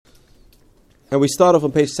And we start off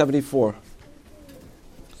on page 74.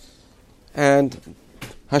 And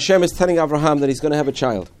Hashem is telling Abraham that he's going to have a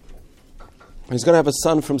child. He's going to have a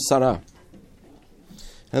son from Sarah.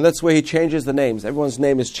 And that's where he changes the names. Everyone's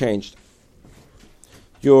name is changed.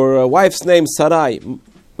 Your wife's name, Sarai,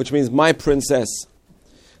 which means my princess.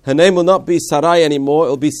 Her name will not be Sarai anymore, it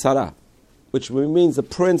will be Sarah, which means the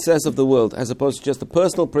princess of the world, as opposed to just a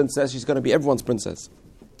personal princess. She's going to be everyone's princess.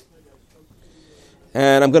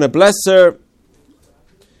 And I'm going to bless her,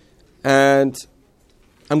 and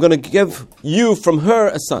I'm going to give you from her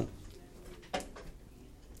a son.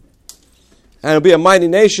 And it'll be a mighty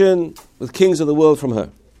nation with kings of the world from her.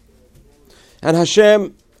 And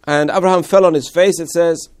Hashem and Abraham fell on his face, it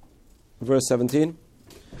says, verse 17,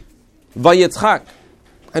 Vayetzchak,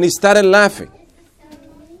 and he started laughing.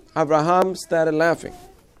 Abraham started laughing.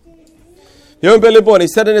 And he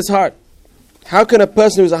said in his heart, how can a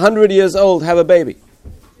person who's 100 years old have a baby?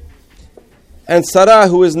 And Sarah,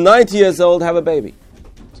 who is 90 years old, have a baby?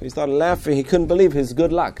 So he started laughing. He couldn't believe his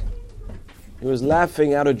good luck. He was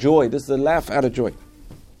laughing out of joy. This is a laugh out of joy.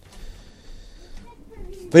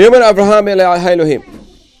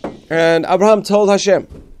 And Abraham told Hashem,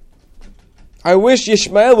 I wish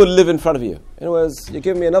Ishmael would live in front of you. In other words, you're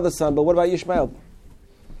giving me another son, but what about Ishmael?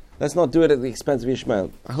 Let's not do it at the expense of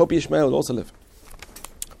Ishmael. I hope Ishmael will also live.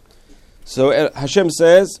 So Hashem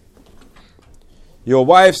says, your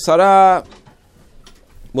wife Sarah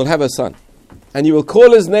will have a son. And you will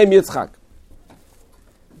call his name Yitzchak.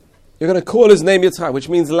 You're going to call his name Yitzchak, which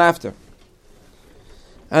means laughter.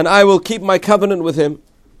 And I will keep my covenant with him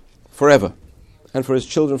forever. And for his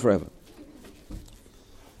children forever.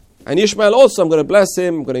 And Ishmael also, I'm going to bless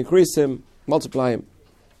him, I'm going to increase him, multiply him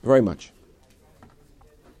very much.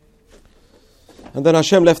 And then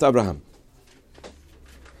Hashem left Abraham.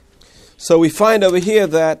 So we find over here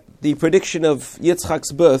that the prediction of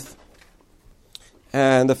Yitzchak's birth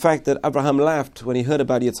and the fact that Abraham laughed when he heard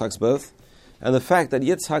about Yitzchak's birth and the fact that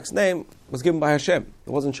Yitzchak's name was given by Hashem.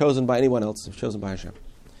 It wasn't chosen by anyone else, it was chosen by Hashem.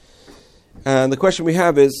 And the question we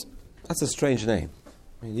have is, that's a strange name.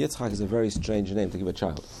 I mean, Yitzchak is a very strange name to give a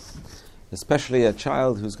child. Especially a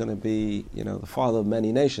child who's going to be, the father of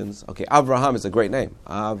many nations. Okay, Avraham is a great name.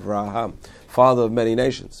 Avraham, father of many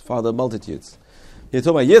nations, father of multitudes. You're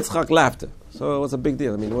talking about Yitzchak, laughter. So what's a big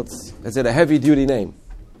deal? I mean, is it a heavy-duty name?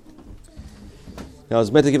 Now, I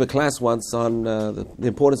was meant to give a class once on the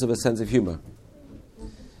importance of a sense of humor.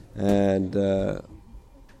 And the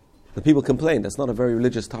people complained, that's not a very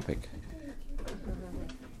religious topic.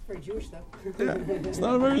 Very Jewish, though. Yeah, it's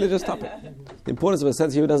not a very religious topic. The importance of a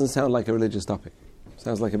sense of humor doesn't sound like a religious topic. It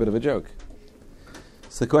sounds like a bit of a joke.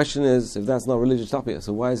 So the question is, if that's not a religious topic,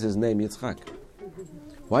 so why is his name Yitzchak?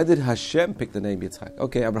 Why did Hashem pick the name Yitzchak?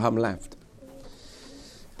 Okay, Abraham laughed.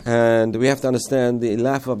 And we have to understand the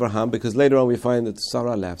laugh of Abraham, because later on we find that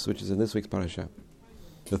Sarah laughs, which is in this week's parasha.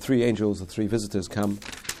 The three angels, the three visitors come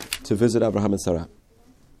to visit Abraham and Sarah.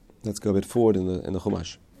 Let's go a bit forward in the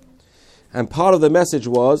Chumash. And part of the message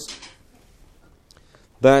was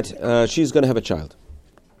that she's going to have a child.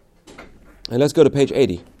 And let's go to page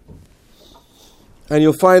 80. And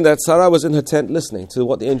you'll find that Sarah was in her tent listening to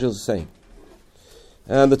what the angels are saying.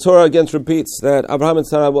 And the Torah again repeats that Abraham and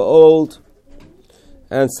Sarah were old,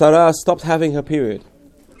 and Sarah stopped having her period.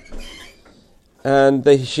 And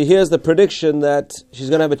she hears the prediction that she's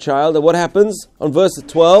going to have a child. And what happens? On verse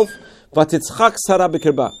 12, Vatitzchak Sarah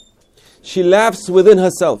b'kirba. She laughs within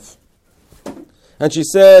herself. And she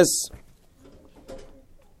says,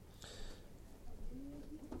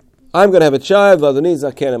 I'm going to have a child,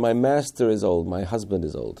 and my master is old, my husband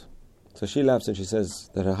is old. So she laughs and she says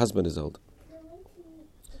that her husband is old.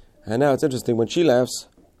 And now it's interesting, when she laughs,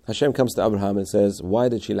 Hashem comes to Abraham and says, why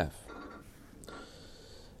did she laugh?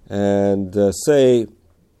 And say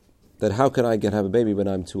that how can I have a baby when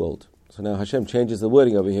I'm too old? So now Hashem changes the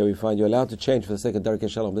wording over here. We find you're allowed to change for the sake of Darkei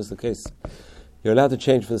Shalom. This is the case. You're allowed to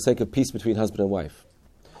change for the sake of peace between husband and wife.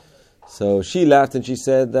 So she laughed and she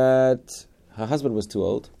said that her husband was too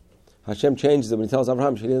old. Hashem changes it when he tells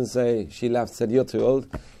Abraham. She didn't say, she laughed and said, you're too old.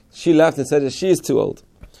 She laughed and said that she is too old.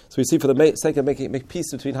 So we see for the sake of making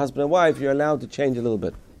peace between husband and wife, you're allowed to change a little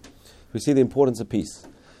bit. We see the importance of peace.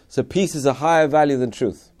 So peace is a higher value than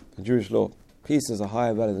truth. In Jewish law, peace is a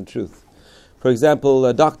higher value than truth. For example,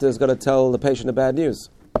 a doctor is going to tell the patient the bad news.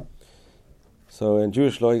 So in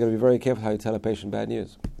Jewish law, you've got to be very careful how you tell a patient bad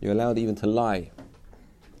news. You're allowed even to lie.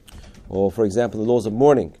 Or for example, the laws of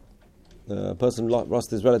mourning. A person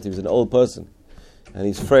lost his relative, he's an old person, and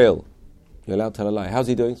he's frail. You're allowed to tell a lie. How's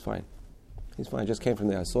he doing? He's fine. He's fine. Just came from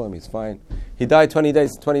there. I saw him. He's fine. He died 20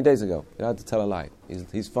 days ago. You're allowed to tell a lie.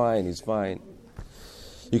 He's fine. He's fine.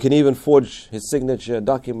 You can even forge his signature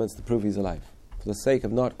documents to prove he's alive. for the sake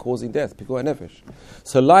of not causing death. Pikuah nefesh.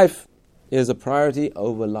 So life is a priority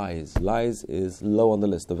over lies. Lies is low on the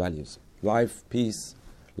list of values. Life, peace,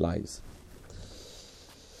 lies.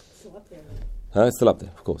 Still up there. It's still up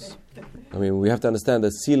there, of course. I mean, we have to understand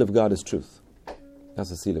the seal of God is truth. That's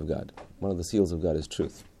the seal of God. One of the seals of God is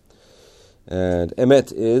truth. And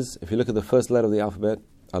emet is, if you look at the first letter of the alphabet,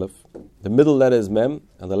 Aleph, the middle letter is mem,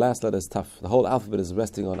 and the last letter is taf. The whole alphabet is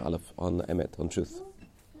resting on Aleph, on emet, on truth.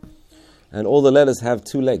 And all the letters have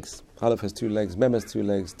two legs. Aleph has two legs, mem has two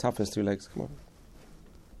legs, taf has two legs. Come on.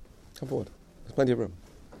 Come forward. There's plenty of room.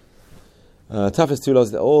 Taf has two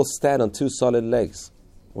legs. They all stand on two solid legs.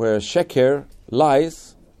 Whereas sheker,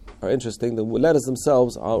 lies, are interesting. The letters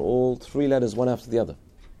themselves are all three letters, one after the other.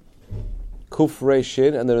 Kuf, Re,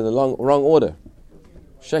 Shin, and they're in the wrong order.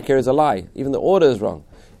 Sheker is a lie. Even the order is wrong.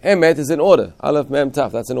 Emet is in order. Aleph, Mem,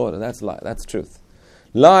 Taf, that's in order. That's lie. That's truth.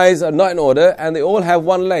 Lies are not in order, and they all have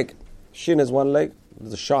one leg. Shin has one leg.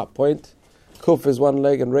 There's a sharp point. Kuf is one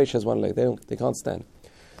leg, and Resh has one leg. They can't stand.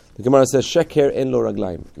 The Gemara says, Sheker en lo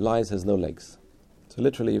raglaim. Lies has no legs. So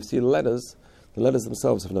literally, you see the letters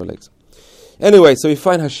themselves have no legs. Anyway, so we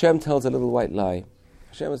find Hashem tells a little white lie.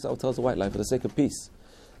 Hashem himself tells a white lie for the sake of peace.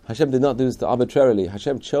 Hashem did not do this arbitrarily.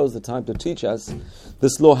 Hashem chose the time to teach us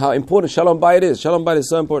this law, how important Shalom Bayit is. Shalom Bayit is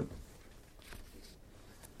so important.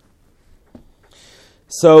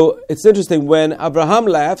 So it's interesting, when Abraham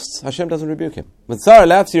laughs, Hashem doesn't rebuke him. When Sarah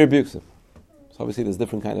laughs, he rebukes him. So obviously there's a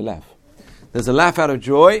different kind of laugh. There's a laugh out of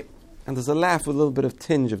joy, and there's a laugh with a little bit of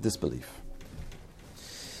tinge of disbelief.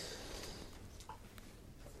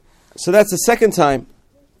 So that's the second time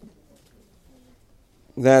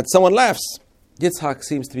that someone laughs. Yitzhak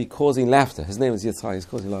seems to be causing laughter. His name is Yitzhak. He's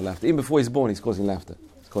causing a lot of laughter. Even before he's born, he's causing laughter.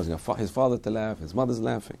 He's causing his father to laugh. His mother's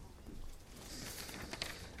laughing.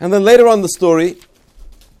 And then later on in the story,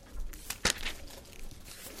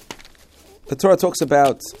 the Torah talks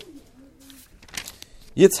about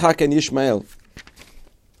Yitzhak and Yishmael.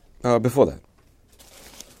 Before that.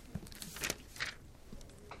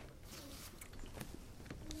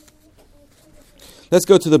 Let's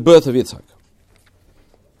go to the birth of Yitzhak.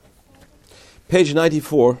 Page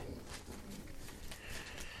 94.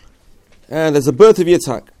 And there's the birth of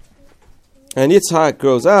Yitzhak. And Yitzhak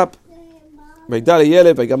grows up.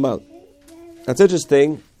 That's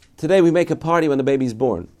interesting. Today we make a party when the baby's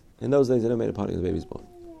born. In those days they never made a party when the baby's born.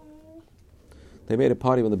 They made a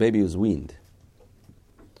party when the baby was weaned.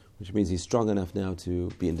 Which means he's strong enough now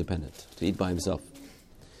to be independent, to eat by himself.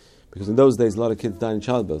 Because in those days, a lot of kids died in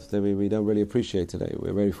childbirth. We don't really appreciate today.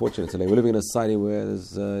 We're very fortunate today. We're living in a society where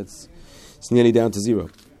it's nearly down to zero.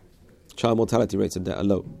 Child mortality rates are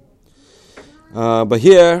low. But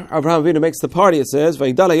here, Abraham Avinu makes the party. It says,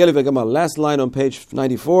 last line on page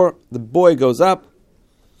 94, the boy goes up,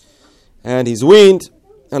 and he's weaned,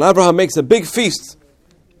 and Abraham makes a big feast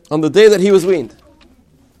on the day that he was weaned.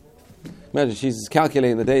 Imagine, she's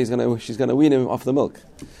calculating the day she's going to wean him off the milk.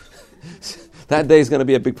 That day is going to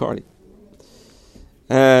be a big party.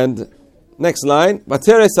 And next line,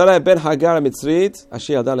 Sarah ben Hagar Mitzrit,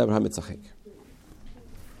 Asher Yada Abraham Mitzachek.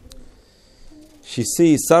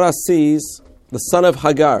 Sarah sees the son of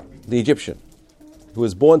Hagar, the Egyptian, who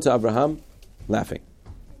was born to Abraham, laughing.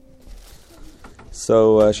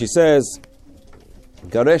 So she says,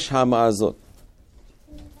 Garesh ha'ma'azot,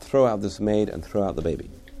 throw out this maid and throw out the baby.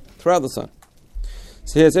 Throw out the son.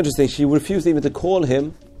 So here it's interesting, she refused even to call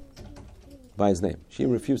him by his name. She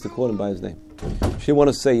refused to call him by his name. She didn't want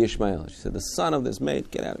to say Yishmael. She said, the son of this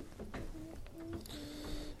maid, get out of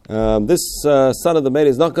here. This son of the maid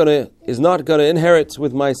is not going to inherit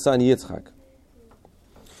with my son Yitzchak.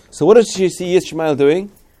 So what does she see Yishmael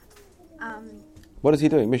doing? What is he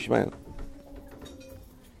doing, Mishmael?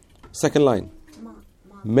 Second line.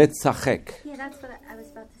 Metzachek. Yeah, that's what I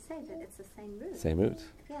was about to say, that it's the same root. Same root.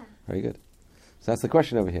 Yeah. Very good. So that's the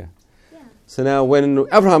question over here. Yeah. So now when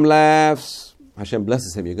Abraham laughs, Hashem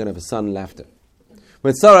blesses him. You're going to have a son, laughter.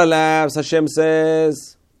 When Sarah laughs, Hashem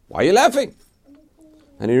says, why are you laughing?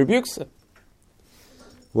 And he rebukes her.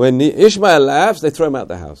 When Ishmael laughs, they throw him out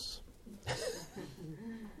the house.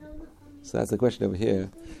 So that's the question over here.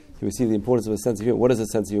 Can we see the importance of a sense of humor? What is a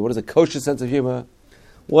sense of humor? What is a kosher sense of humor?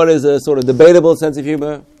 What is a sort of debatable sense of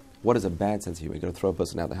humor? What is a bad sense of humor? You're going to throw a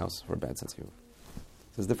person out of the house for a bad sense of humor.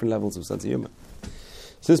 There's different levels of sense of humor.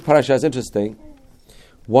 So this parasha is interesting.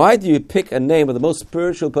 Why do you pick a name of the most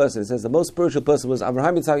spiritual person? It says the most spiritual person was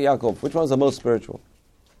Abraham, Yitzhak, Yaakov. Which one was the most spiritual?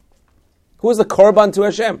 Who was the korban to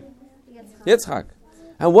Hashem? Yitzhak.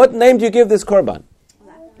 And what name do you give this korban?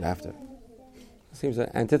 Laughter. Seems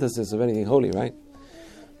an antithesis of anything holy, right?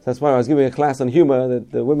 That's why I was giving a class on humor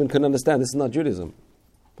that the women couldn't understand. This is not Judaism.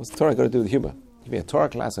 What's the Torah got to do with humor? Give me a Torah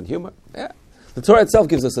class on humor? Yeah. The Torah itself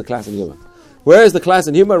gives us a class in humor. Where is the class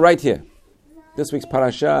in humor? Right here. This week's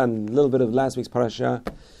parasha and a little bit of last week's parasha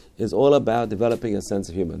is all about developing a sense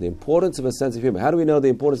of humor. The importance of a sense of humor. How do we know the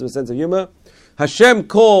importance of a sense of humor? Hashem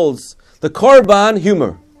calls the korban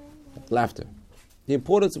humor. Laughter. The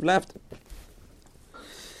importance of laughter.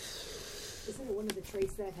 Isn't it one of the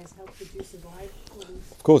traits that has helped the Jews survive?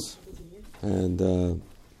 Of course. And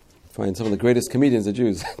find some of the greatest comedians are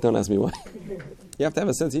Jews. Don't ask me why. You have to have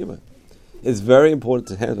a sense of humor. It's very important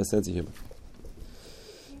to have a sense of humor.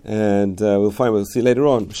 And we'll see later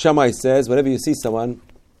on. Shammai says, whenever you see someone,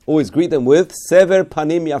 always greet them with sever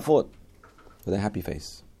panim yafot, with a happy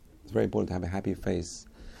face. It's very important to have a happy face.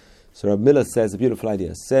 So Rabbi Miller says a beautiful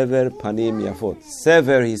idea. Sever panim yafot.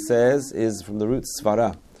 Sever, he says, is from the root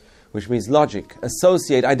svara, which means logic.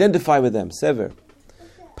 Associate, identify with them. Sever.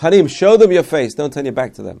 Panim, show them your face. Don't turn your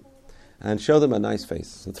back to them. And show them a nice face.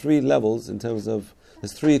 So 3 levels in terms of,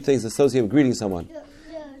 there's 3 things associated with greeting someone.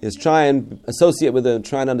 Is try and associate with them,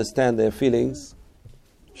 try and understand their feelings.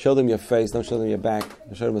 Show them your face, don't show them your back.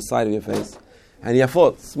 Show them the side of your face. And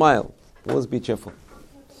yafot, smile. Always be cheerful.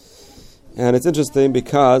 And it's interesting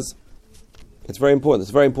because it's very important. It's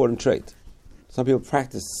a very important trait. Some people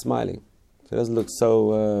practice smiling. So it doesn't look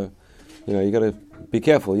so, you got to be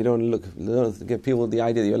careful. You don't give people the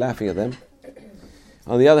idea that you're laughing at them.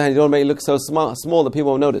 On the other hand, you don't make it look so small that people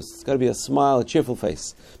won't notice. It's got to be a smile, a cheerful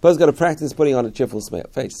face. Person's got to practice putting on a cheerful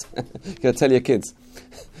face. You got to tell your kids,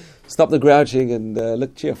 stop the grouching and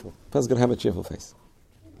look cheerful. Person's got to have a cheerful face.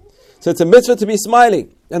 So it's a mitzvah to be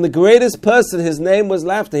smiling. And the greatest person, his name was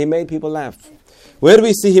laughter. He made people laugh. Where do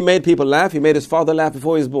we see he made people laugh? He made his father laugh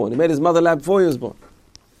before he was born. He made his mother laugh before he was born.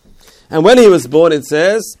 And when he was born, it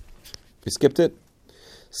says, we skipped it.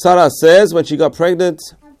 Sarah says when she got pregnant,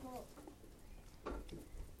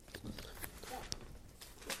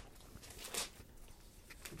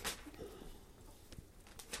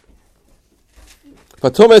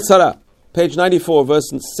 Vatomet Sarah, page 94,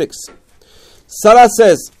 verse 6. Sarah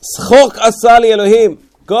says, Schok asali Elohim.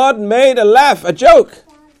 God made a laugh, a joke.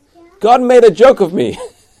 God made a joke of me.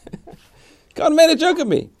 God made a joke of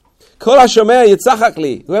me. Kol hashomer yitzachak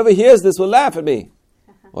li. Whoever hears this will laugh at me.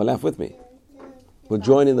 Or laugh with me. Will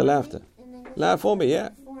join in the laughter. Laugh for me, yeah.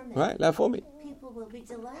 Right? Laugh for me. People will be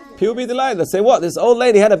delighted. People will be delighted. They'll say, what? This old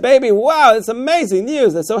lady had a baby. Wow, it's amazing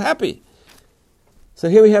news. They're so happy. So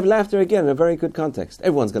here we have laughter again in a very good context.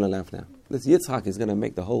 Everyone's going to laugh now. This Yitzhak is going to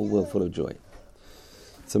make the whole world full of joy.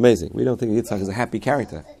 It's amazing. We don't think Yitzhak is a happy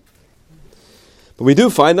character. But we do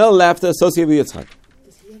find no laughter associated with Yitzhak.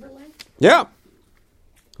 Does he ever laugh? Yeah.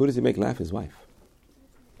 Who does he make laugh? His wife.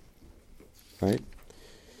 Right?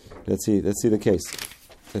 Let's see the case.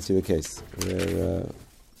 Let's see the case. Where,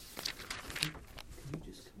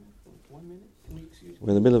 we're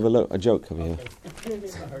in the middle of a joke over here.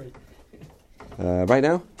 Sorry. Right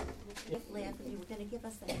now? If you were going to give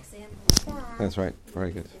us an example. That's right.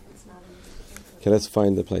 Very good. Okay, let's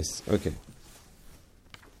find the place. Okay.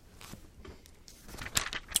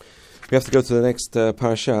 We have to go to the next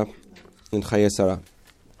parasha in Chayei Sarah.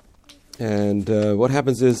 And what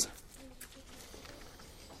happens is,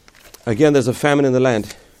 again, there's a famine in the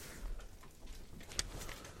land.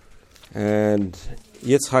 And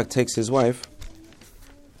Yitzhak takes his wife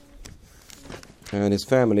and his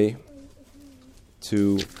family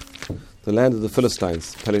to the land of the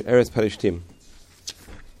Philistines, Eretz Pelishtim.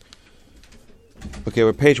 Okay,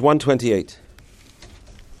 we're page 128.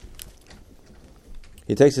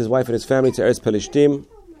 He takes his wife and his family to Eretz Pelishtim.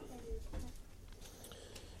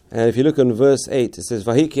 And if you look on verse 8, it says,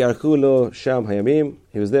 Vahiki arkulo sham hayamim.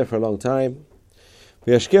 He was there for a long time.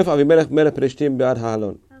 V'yashkef Avimelech melech Pelishtim be'ad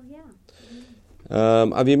ha'alon.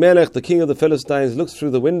 Avimelech, the king of the Philistines, looks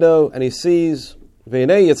through the window and he sees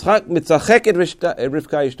Ve'nei Yitzchak mitzachek et Rivka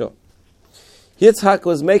ishto. Yitzchak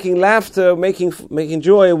was making laughter, making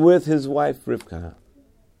joy with his wife Rivka.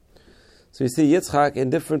 So you see Yitzchak in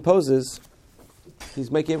different poses,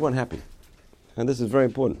 he's making everyone happy. And this is very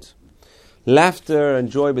important. Laughter and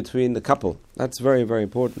joy between the couple, that's very, very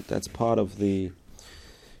important. That's part of the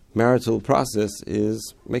marital process,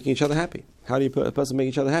 is making each other happy. How do you put a person make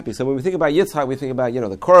each other happy? So when we think about Yitzchak, we think about,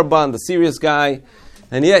 the korban, the serious guy,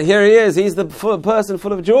 and yet here he is, he's the person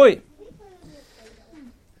full of joy.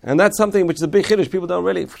 And that's something which is a big chiddush. People don't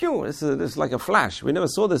really, this is like a flash. We never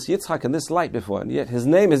saw this Yitzchak in this light before, and yet his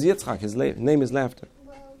name is Yitzchak, his name is laughter.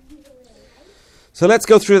 So let's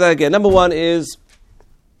go through that again. Number one is,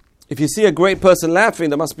 if you see a great person laughing,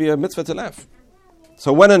 there must be a mitzvah to laugh.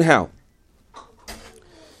 So when and how?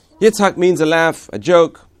 Yitzchak means a laugh, a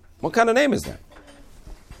joke. What kind of name is that?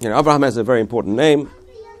 Abraham has a very important name.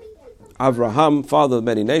 Avraham, father of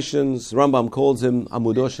many nations. Rambam calls him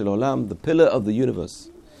Amudo Shel Olam, the pillar of the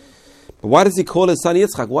universe. But why does he call his son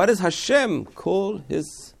Yitzchak? Why does Hashem call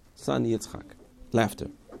his son Yitzchak? Laughter.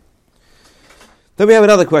 Then we have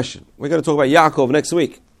another question. We're going to talk about Yaakov next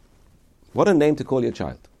week. What a name to call your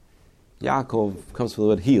child. Yaakov comes from the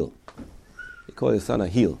word heel. You call his son a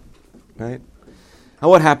heel. Right? And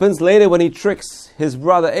what happens? Later when he tricks his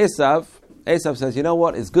brother Esav, Esav says, you know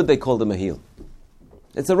what? It's good they called him a heel.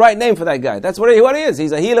 It's the right name for that guy. That's what he is.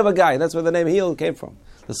 He's a heel of a guy. That's where the name heel came from.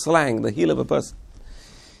 The slang, the heel of a person.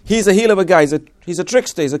 He's a heel of a guy. He's a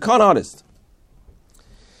trickster. He's a con artist.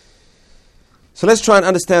 So let's try and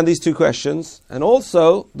understand these two questions. And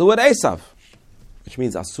also the word Esav, which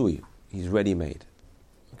means asui. He's ready-made.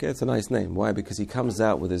 Okay, it's a nice name. Why? Because he comes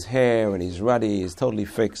out with his hair and he's ruddy. He's totally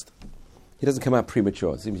fixed. He doesn't come out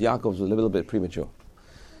premature. It seems Yaakov was a little bit premature.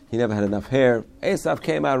 He never had enough hair. Esav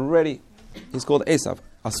came out ready. He's called Esav,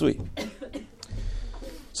 Asui.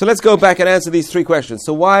 So let's go back and answer these three questions.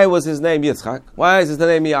 So why was his name Yitzchak? Why is his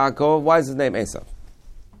name Yaakov? Why is his name Esav?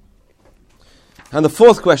 And the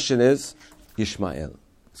fourth question is Yishmael.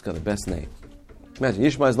 He's got the best name. Imagine,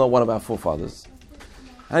 Yishmael is not one of our forefathers.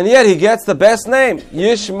 And yet he gets the best name.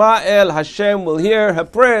 Yishmael, Hashem will hear her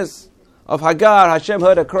prayers of Hagar. Hashem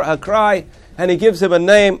heard her cry. And he gives him a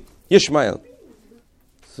name, Yishmael.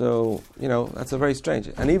 So, that's a very strange.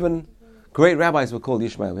 And even great rabbis were called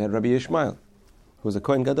Yishmael. We had Rabbi Yishmael, who was a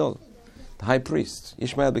Kohen Gadol, the high priest.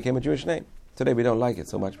 Yishmael became a Jewish name. Today we don't like it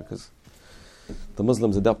so much because the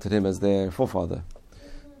Muslims adopted him as their forefather.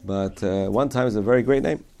 But one time it was a very great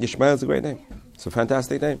name. Yishmael is a great name. It's a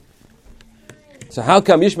fantastic name. So how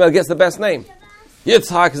come Yishmael gets the best name?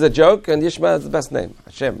 Yitzhak is a joke and Yishmael is the best name.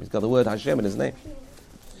 Hashem, he's got the word Hashem in his name.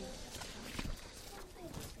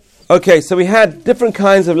 Okay, so we had different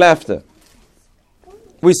kinds of laughter.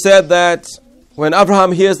 We said that when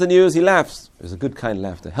Abraham hears the news, he laughs. It's a good kind of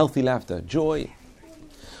laughter, healthy laughter, joy.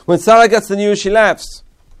 When Sarah gets the news, she laughs.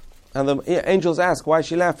 And the angels ask, why is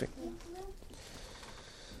she laughing?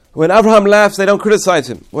 When Abraham laughs, they don't criticize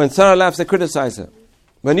him. When Sarah laughs, they criticize her.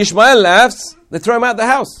 When Ishmael laughs, they throw him out the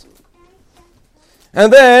house.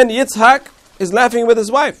 And then Yitzhak is laughing with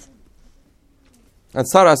his wife. And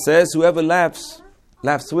Sarah says, whoever laughs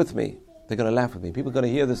with me. They're going to laugh with me. People are going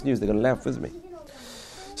to hear this news. They're going to laugh with me.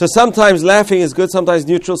 So sometimes laughing is good, sometimes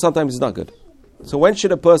neutral, sometimes it's not good. So when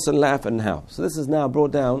should a person laugh and how? So this is now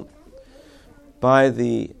brought down by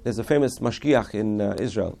there's a famous mashgiach in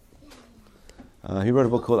Israel. He wrote a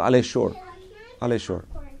book called Alei Shor.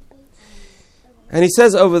 And he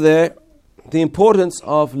says over there the importance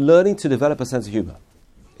of learning to develop a sense of humor.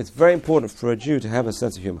 It's very important for a Jew to have a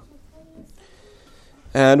sense of humor.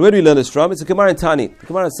 And where do we learn this from? It's a Gemara in Ta'anit. The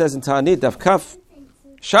Gemara says in Ta'anit, Daf Kaf,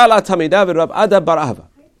 Shala Tamidav Rab Ada Bar Ahava.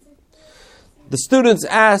 The students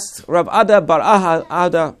asked Rab Ada Bar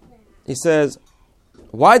Ahava, he says,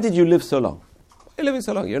 why did you live so long? Why are you living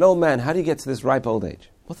so long? You're an old man. How do you get to this ripe old age?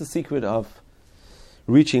 What's the secret of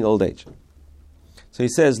reaching old age? So he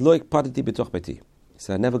says, Loik patati b'toch beti. He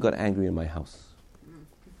said, I never got angry in my house.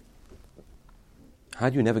 How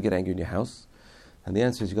do you never get angry in your house? And the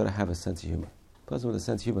answer is you've got to have a sense of humor. A person with a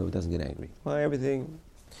sense of humor who doesn't get angry. Well, everything,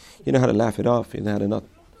 you know how to laugh it off. You know how to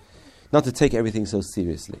not to take everything so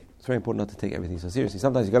seriously. It's very important not to take everything so seriously.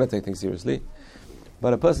 Sometimes you've got to take things seriously.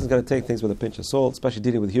 But a person's got to take things with a pinch of salt, especially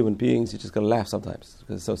dealing with human beings. You just got to laugh sometimes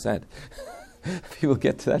because it's so sad. People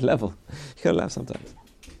get to that level. You got to laugh sometimes.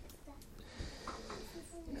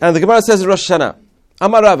 And the Gemara says in Rosh Hashanah,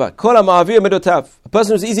 Amar Rava, Kol ha'ma'avir midotav. A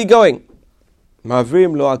person who's easygoing.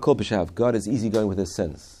 Ma'avrim lo akol b'shav. God is easygoing with his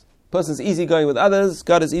sins. A person's easygoing with others,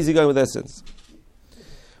 God is easygoing with their sins.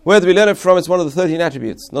 Where do we learn it from? It's one of the 13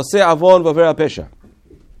 attributes. Nosei avon v'aver al pesha.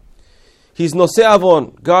 He's nosei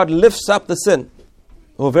avon. God lifts up the sin.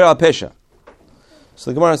 V'aver al pesha. So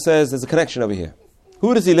the Gemara says there's a connection over here.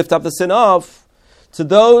 Who does he lift up the sin of? To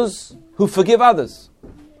those who forgive others.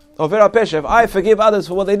 Over al pesha. If I forgive others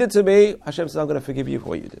for what they did to me, Hashem says, I'm going to forgive you for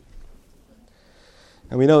what you did.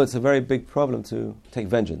 And we know it's a very big problem to take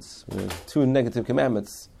vengeance. Two negative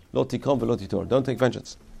commandments. Lo tikom v'lo titor. Don't take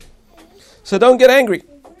vengeance. So don't get angry.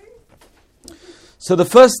 So the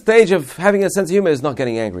first stage of having a sense of humor is not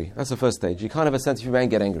getting angry. That's the first stage. You can't have a sense of humor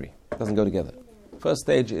and get angry. It doesn't go together. First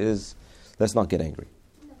stage is let's not get angry.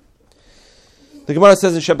 The Gemara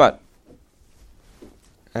says in Shabbat,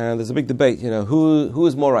 and there's a big debate, who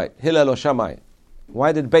is more right, Hillel or Shammai?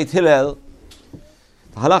 Why did Beit Hillel,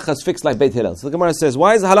 the halacha is fixed like Beit Hillel. So the Gemara says,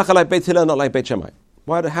 why is the halacha like Beit Hillel, not like Beit Shammai?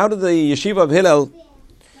 How did the yeshiva of Hillel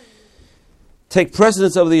take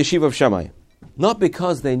precedence over the yeshiva of Shammai? Not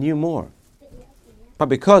because they knew more, but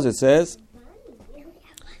because it says,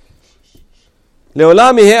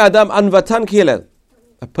 Le'olam yeheh adam anvatan ki Hillel.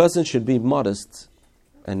 A person should be modest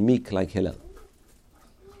and meek like Hillel.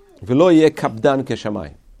 V'lo yeh kapdan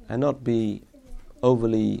keshamai. And not be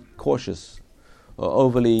overly cautious or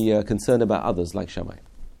overly concerned about others like Shammai.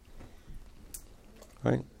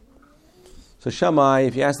 Right? So Shammai,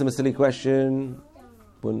 if you ask him a silly question,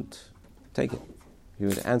 wouldn't take it. He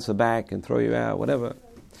would answer back and throw you out, whatever.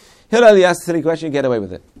 Hillel, you ask a silly question, you get away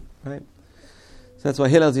with it. Right? So that's why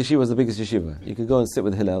Hillel's yeshiva was the biggest yeshiva. You could go and sit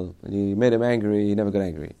with Hillel, and you made him angry, he never got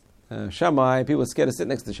angry. Shammai, people were scared to sit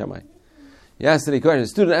next to Shammai. You ask a silly question, a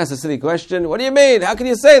student asks a silly question, what do you mean? How can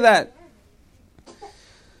you say that?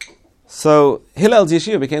 So Hillel's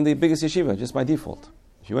yeshiva became the biggest yeshiva just by default.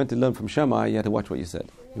 If you went to learn from Shammai, you had to watch what you said.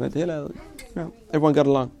 You went to Hillel, everyone got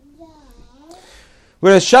along.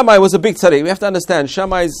 Whereas Shammai was a big tzaddik. We have to understand,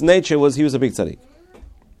 Shammai's nature was he was a big tzaddik.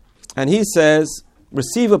 And he says,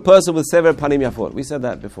 receive a person with sever panim yafot. We said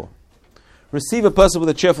that before. Receive a person with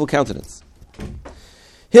a cheerful countenance.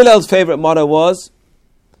 Hillel's favorite motto was,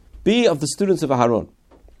 be of the students of Aharon.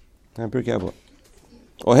 I'm pretty careful.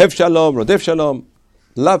 Ohev shalom, rodef shalom.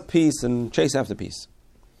 Love peace and chase after peace.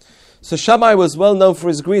 So Shammai was well known for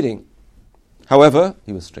his greeting. However,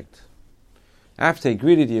 he was strict. After he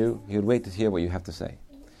greeted you, he would wait to hear what you have to say.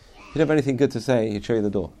 If you didn't have anything good to say, he'd show you the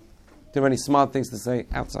door. If you didn't have any smart things to say,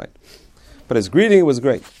 outside. But his greeting was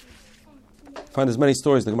great. Find as many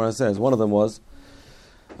stories the Gemara says. One of them was,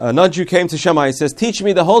 a non-Jew came to Shammai, he says, teach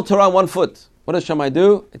me the whole Torah on 1 foot. What does Shammai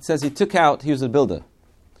do? It says he was a builder.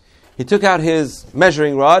 He took out his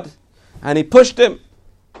measuring rod and he pushed him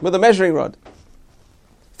with a measuring rod.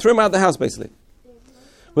 Threw him out of the house, basically,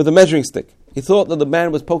 with a measuring stick. He thought that the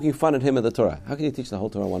man was poking fun at him in the Torah. How can you teach the whole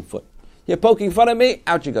Torah on 1 foot? You're poking fun at me,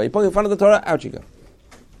 out you go. You're poking fun at the Torah, out you go.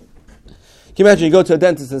 Can you imagine you go to a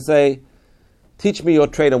dentist and say, teach me your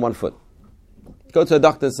trade on 1 foot. Go to a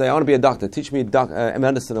doctor and say, I want to be a doctor. Teach me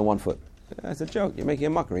medicine on 1 foot. That's a joke. You're making a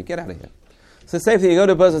mockery. Get out of here. It's the same thing. You go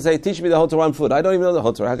to a person and say, teach me the whole Torah on 1 foot. I don't even know the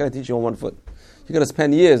whole Torah. How can I teach you on 1 foot? You're going to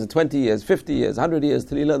spend years, 20 years, 50 years, 100 years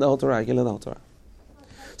till you learn the whole Torah. You can learn the whole Torah.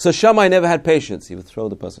 So Shammai never had patience. He would throw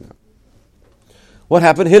the person out. What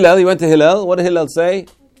happened? Hillel, he went to Hillel. What did Hillel say?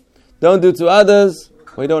 Don't do to others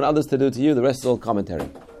what you don't want others to do to you. The rest is all commentary.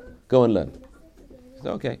 Go and learn. He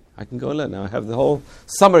said, okay, I can go and learn. Now I have the whole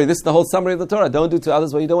summary. This is the whole summary of the Torah. Don't do to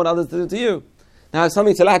others what you don't want others to do to you. Now I have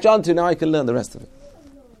something to latch on to. Now I can learn the rest of it.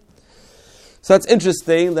 So it's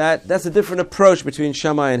interesting that that's a different approach between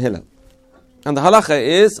Shammai and Hillel. And the halacha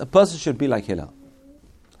is, a person should be like Hillel.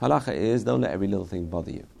 Halacha is, don't let every little thing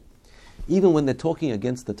bother you. Even when they're talking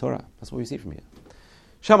against the Torah. That's what we see from here.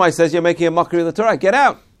 Shammai says, you're making a mockery of the Torah, get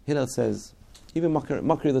out. Hillel says, even mockery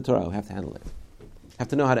of the Torah, we have to handle it. Have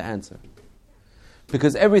to know how to answer.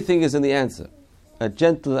 Because everything is in the answer. A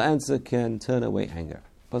gentle answer can turn away anger.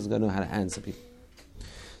 A person's got to know how to answer people.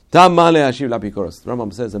 The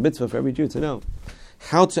Rambam says, a mitzvah for every Jew to know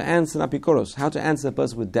how to answer an apikoros, how to answer a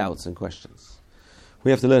person with doubts and questions.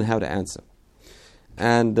 We have to learn how to answer.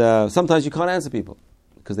 And sometimes you can't answer people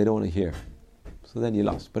because they don't want to hear. So then you're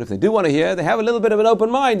lost. But if they do want to hear, they have a little bit of an open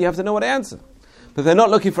mind. You have to know what to answer. But if they're not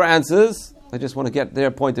looking for answers, they just want to get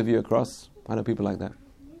their point of view across. I know people like that.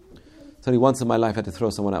 It's only once in my life I had to throw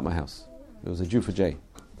someone out my house. It was a Jew for Jay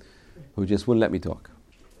who just wouldn't let me talk.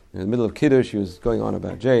 In the middle of Kiddush, she was going on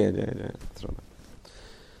about Jay and Jay.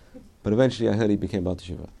 But eventually I heard he became Baal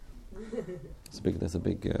Teshuva. That's a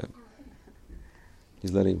big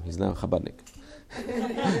he's now Chabadnik.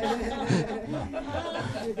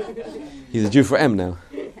 He's a Jew for M now.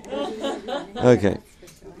 Okay.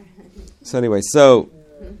 So anyway, so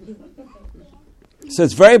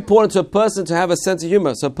it's very important to a person to have a sense of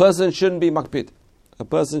humor. So a person shouldn't be makpid. A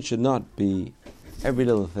person should not be every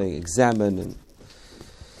little thing examined. And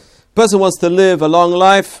a person wants to live a long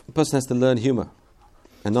life. A person has to learn humor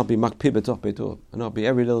and not be makpid betoch beito, and not be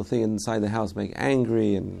every little thing inside the house make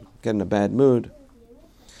angry and get in a bad mood.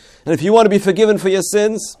 And if you want to be forgiven for your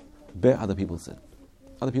sins, bear other people's sin.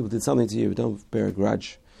 Other people did something to you, don't bear a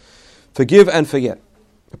grudge. Forgive and forget.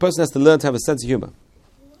 A person has to learn to have a sense of humor.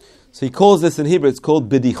 So he calls this in Hebrew, it's called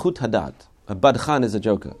bedichut hadat. A badchan is a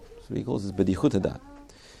joker. So he calls this bedichut hadat.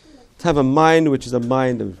 To have a mind which is a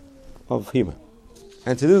mind of humor.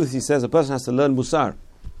 And to do this, he says, a person has to learn musar.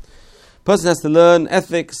 A person has to learn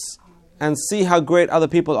ethics and see how great other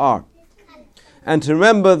people are. And to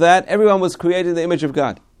remember that everyone was created in the image of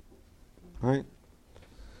God. Right?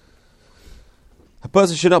 A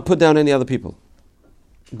person should not put down any other people.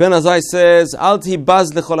 Ben Azai says, Alti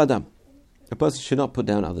baz lechol adam. A person should not put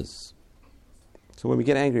down others. So when we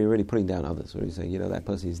get angry, we're really putting down others. We're really saying, that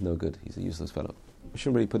person is no good. He's a useless fellow. We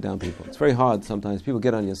shouldn't really put down people. It's very hard sometimes. People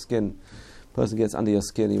get on your skin. person gets under your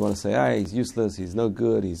skin, you want to say, he's useless, he's no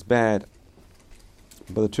good, he's bad.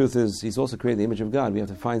 But the truth is, he's also created the image of God. We have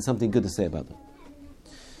to find something good to say about them.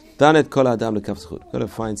 Danet kol adam lekaf zchut. Got to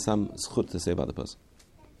find some zchut to say about the person.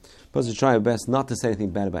 The person should try your best not to say anything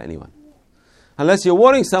bad about anyone. Unless you're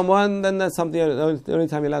warning someone, then that's something. The only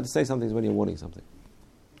time you're allowed to say something is when you're warning something.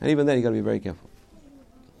 And even then, you've got to be very careful.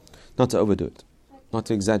 Not to overdo it. Not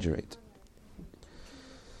to exaggerate.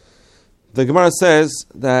 The Gemara says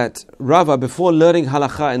that Rava, before learning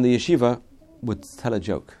halakha in the yeshiva, would tell a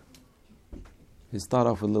joke. He'd start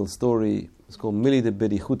off with a little story. It's called Mili de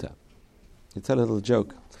Bedichuta. He'd tell a little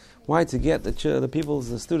joke. Why? To get the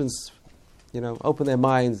students, open their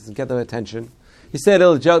minds and get their attention. He said a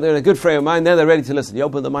little joke, they're in a good frame of mind, then they're ready to listen. You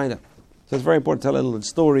open the mind up. So it's very important to tell a little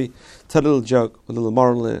story, tell a little joke with a little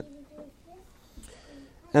moral in it.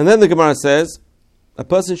 And then the Gemara says, a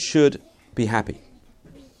person should be happy.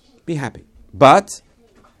 Be happy. And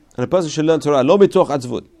a person should learn Torah, lo mitoch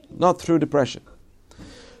atzvut, not through depression.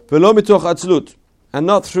 V'lo mitoch atzlut, and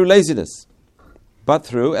not through laziness, but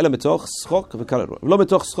through ela mitoch schok v'kal rosh. V'lo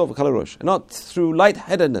mitoch schok v'kal rosh, and not through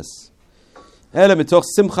lightheadedness. Ela mitoch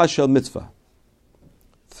simcha shel mitzvah,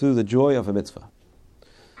 through the joy of a mitzvah.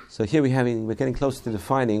 So here we're getting close to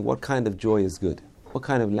defining what kind of joy is good. What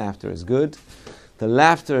kind of laughter is good? The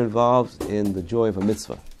laughter involved in the joy of a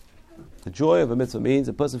mitzvah. The joy of a mitzvah means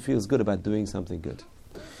a person feels good about doing something good.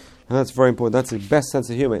 And that's very important. That's the best sense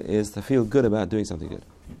of humor, is to feel good about doing something good.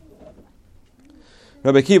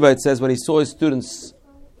 Rabbi Akiva, it says, when he saw his students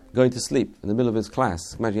going to sleep in the middle of his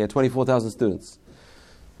class, imagine he had 24,000 students.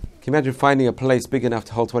 Can you imagine finding a place big enough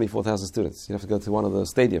to hold 24,000 students? You'd have to go to one of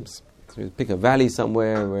those stadiums. So he'd pick a valley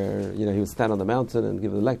somewhere where he would stand on the mountain and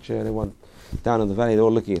give a lecture, and everyone down in the valley, they're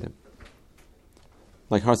all looking at him.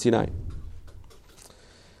 Like Har Sinai.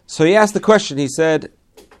 So he asked the question, he said,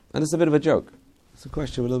 and it's a bit of a joke. It's a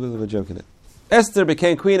question with a little bit of a joke in it. Esther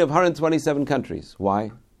became queen of 127 countries.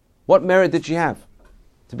 Why? What merit did she have?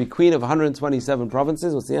 To be queen of 127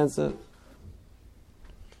 provinces? What's the answer?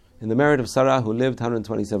 In the merit of Sarah, who lived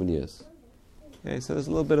 127 years. Okay, so there's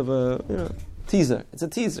a little bit of a teaser. It's a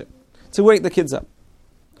teaser to wake the kids up.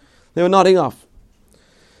 They were nodding off.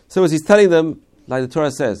 So as he's telling them, like the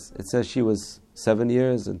Torah says, it says she was 7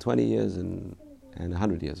 years and 20 years and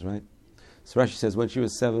 100 years, right? So Rashi says when she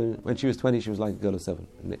was 20, she was like a girl of 7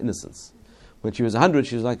 in innocence. When she was 100,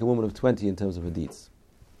 she was like a woman of 20 in terms of her deeds,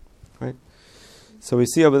 right? So we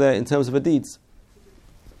see over there in terms of her deeds,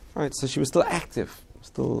 right? So she was still active,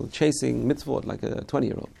 still chasing mitzvot like a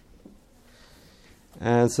 20-year-old.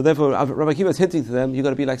 And so therefore, Rabbi Akiva is hinting to them, you've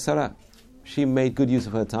got to be like Sarah. She made good use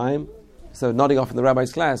of her time. So nodding off in the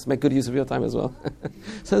rabbi's class, make good use of your time as well. So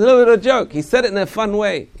it's a little bit of a joke. He said it in a fun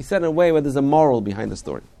way. He said it in a way where there's a moral behind the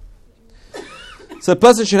story. So a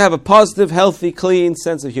person should have a positive, healthy, clean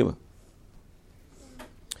sense of humor.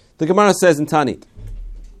 The Gemara says in Tanit,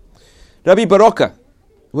 Rabbi Baroka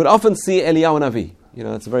would often see Eliyahu Navi.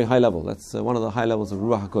 That's a very high level. That's one of the high levels of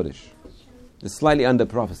Ruach HaKodesh. It's slightly under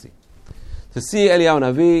prophecy. To see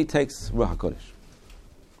Eliyahu Navi takes Ruach HaKodesh.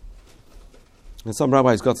 And some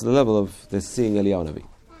rabbis got to the level of they're seeing Eliyahu Navi.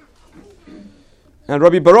 And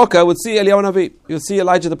Rabbi Baroka would see Eliyahu Navi. He would see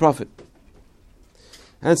Elijah the prophet.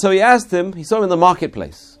 And so he asked him, he saw him in the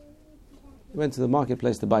marketplace. He went to the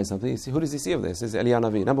marketplace to buy something. Who does he see over there? He says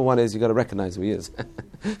Eliyahu Navi. Number one is you've got to recognize who he is.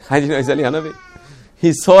 How do you know he's Eliyahu Navi?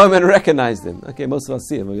 He saw him and recognized him. Okay, most of us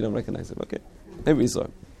see him, but we don't recognize him. Okay, maybe he saw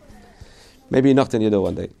him. Maybe he knocked on your door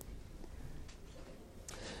one day.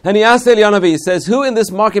 And he asked Eliyahu Navi, he says, who in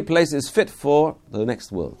this marketplace is fit for the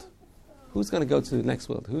next world? Who's going to go to the next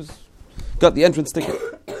world? Who's got the entrance ticket?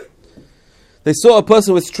 They saw a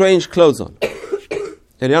person with strange clothes on.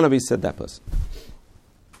 Eliyahu Navi said that person.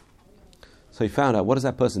 So he found out, what does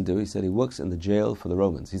that person do? He said he works in the jail for the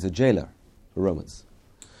Romans. He's a jailer for Romans.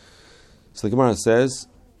 So the Gemara says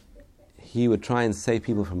he would try and save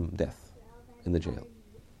people from death in the jail.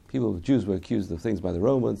 Jews were accused of things by the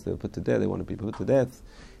Romans. They were put to death. They wanted people put to death.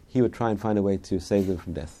 He would try and find a way to save them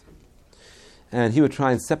from death. And he would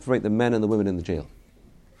try and separate the men and the women in the jail.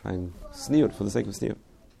 Try and sneer it for the sake of sneer.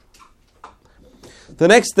 The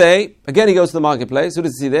next day, again he goes to the marketplace. Who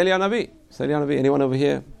does he see there? Eliyahu Navi. So Eliyahu Navi, anyone over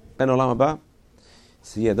here? Ben Olam Haba?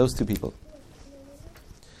 So yeah, those two people.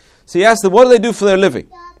 So he asked them, what do they do for their living?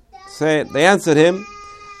 So they answered him,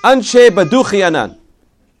 Anshe Baduchi Anan.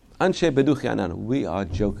 Anshe Baduchi Anan. We are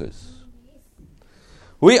jokers.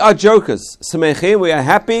 We are jokers. Samechim, we are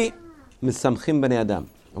happy. Misamchim b'nei Adam.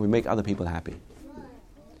 And we make other people happy.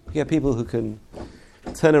 We get people who can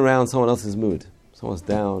turn around someone else's mood. Someone's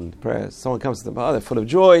down, depressed. Someone comes to them, they're full of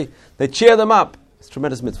joy. They cheer them up. It's a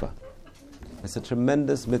tremendous mitzvah. It's a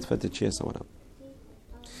tremendous mitzvah to cheer someone up.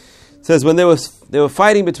 It says when they were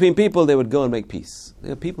fighting between people, they would go and make peace.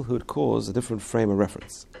 There are people who would cause a different frame of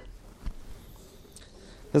reference.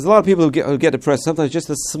 There's a lot of people who get depressed. Sometimes just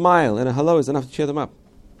a smile and a hello is enough to cheer them up.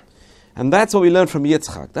 And that's what we learn from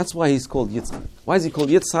Yitzchak. That's why he's called Yitzchak. Why is he called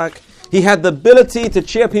Yitzchak? He had the ability to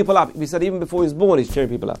cheer people up. We said even before he was born, he's cheering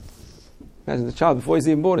people up. Imagine the child, before he's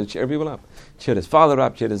even born, he's cheering people up. Cheered his father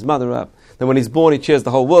up, cheered his mother up. Then when he's born, he cheers the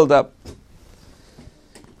whole world up.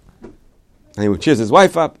 And he cheers his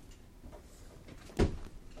wife up.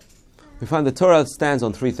 We find the Torah stands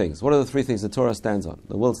on three things. What are the three things the Torah stands on?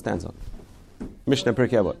 The world stands on. Mishnah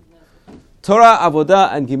Pirkei Avot. Torah,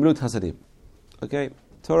 Avodah, and Gimlut Hasadim. Okay?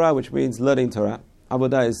 Torah, which means learning Torah.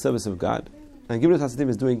 Avodah is service of God. And Gimlut Hasadim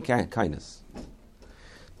is doing kindness.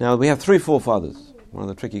 Now, we have three forefathers. One of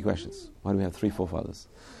the tricky questions. Why do we have three forefathers?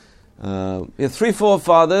 We have three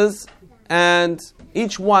forefathers, and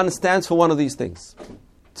each one stands for one of these things.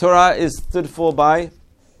 Torah is stood for by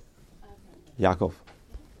Yaakov.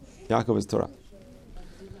 Yaakov is Torah.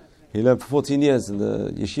 He learned for 14 years in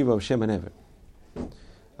the yeshiva of Shem and Ever.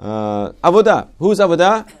 Avodah. Who's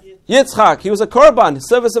Avodah? Yitzchak. He was a korban,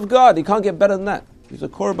 service of God. He can't get better than that. He was a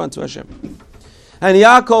korban to Hashem. And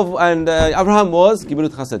Yaakov and Abraham was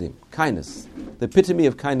Gimilut Chasadim, kindness. The epitome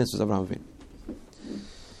of kindness was Abraham Avinu.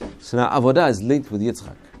 So now Avodah is linked with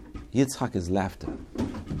Yitzchak. Yitzchak is laughter.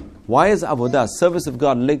 Why is Avodah, service of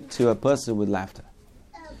God, linked to a person with laughter?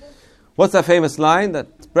 What's that famous line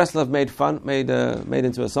that Breslov made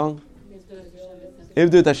into a song?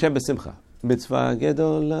 Ivdu et Hashem b'simcha. Mitzvah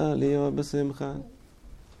gedola lior b'simcha.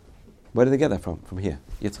 Where did they get that from? From here,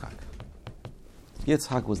 Yitzchak.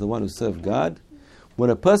 Yitzchak was the one who served God. When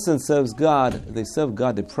a person serves God, they serve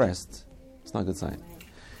God depressed, it's not a good sign.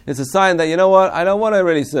 It's a sign that, you know what, I don't want to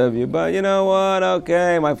really serve you, but you know what,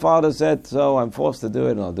 okay, my father said so, I'm forced to do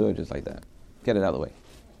it, and I'll do it just like that. Get it out of the way.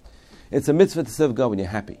 It's a mitzvah to serve God when you're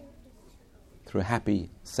happy, through a happy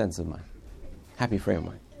sense of mind, happy frame of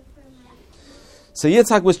mind. So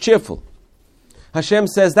Yitzchak was cheerful. Hashem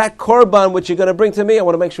says, that korban which you're going to bring to me, I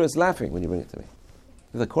want to make sure it's laughing when you bring it to me.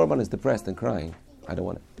 If the korban is depressed and crying, I don't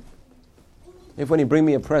want it. If when you bring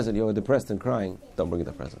me a present, you're depressed and crying, don't bring it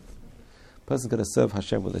a present. A person's going to serve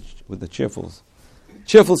Hashem with the cheerful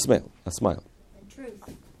smile, a smile.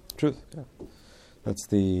 Truth. Truth, yeah. That's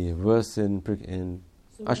the verse in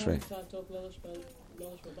Ashrei.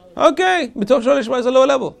 Okay, Mitoch Shol Lishma is a lower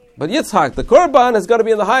level. But Yitzchak, the korban, has got to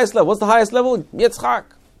be in the highest level. What's the highest level? Yitzchak.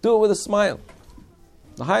 Do it with a smile.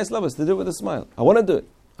 The highest level is to do it with a smile. I want to do it.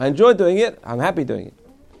 I enjoy doing it. I'm happy doing it.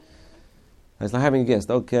 It's like having a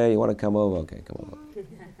guest. Okay, you want to come over? Okay, come over.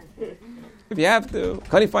 If you have to,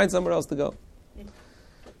 can't you find somewhere else to go?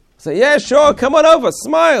 Say, yeah, sure, come on over,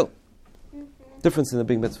 smile. Difference in the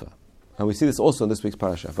big mitzvah. And we see this also in this week's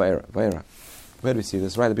parasha, Vayera. Where do we see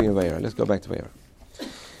this? Right at the beginning of Vayera. Let's go back to Vayera.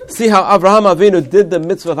 See how Abraham Avinu did the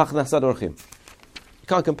mitzvah of Achnasat Orchim. You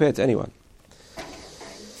can't compare it to anyone.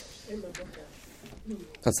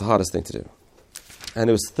 That's the hardest thing to do. And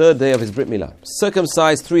it was the third day of his Brit Milah.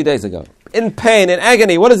 Circumcised 3 days ago. In pain, in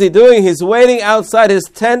agony. What is he doing? He's waiting outside his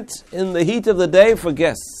tent in the heat of the day for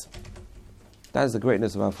guests. That is the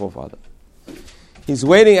greatness of our forefather. He's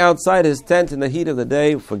waiting outside his tent in the heat of the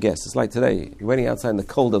day for guests. It's like today. You're waiting outside in the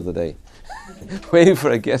cold of the day. Waiting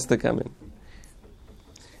for a guest to come in.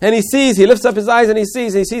 And he lifts up his eyes and he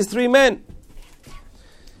sees 3 men.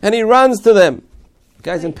 And he runs to them. The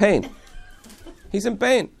guy's in pain. He's in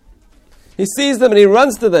pain. He sees them and he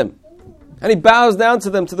runs to them. And he bows down to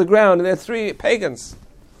them to the ground. And they're 3 pagans.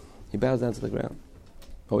 He bows down to the ground.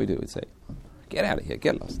 What we do, we'd say, get out of here,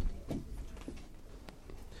 get lost.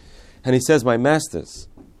 And he says, my masters,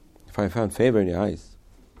 if I found favor in your eyes,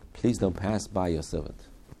 please don't pass by your servant.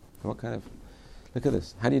 What kind of, look at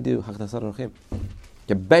this. How do you do Hachnasat Orchim?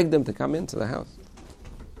 You beg them to come into the house.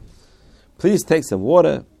 Please take some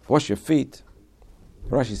water, wash your feet.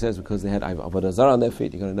 Rashi says because they had Avodah Zarah on their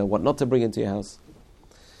feet, you're going to know what not to bring into your house.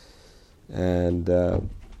 And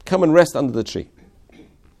come and rest under the tree.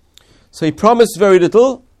 So he promised very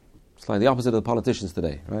little. It's like the opposite of the politicians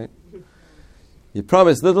today, right? You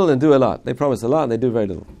promise little and do a lot. They promise a lot and they do very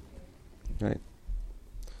little, right?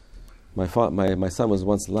 My son was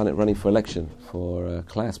once running for election for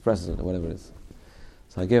class president or whatever it is.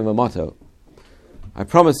 So I gave him a motto: I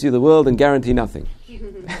promise you the world and guarantee nothing.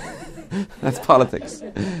 That's politics.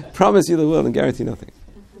 Promise you the world and guarantee nothing.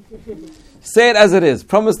 Say it as it is.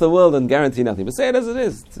 Promise the world and guarantee nothing. But say it as it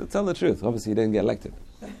is. Tell the truth. Obviously, he didn't get elected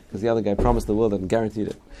because the other guy promised the world and guaranteed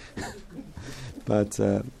it. But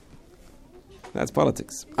that's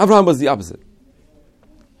politics. Abraham was the opposite.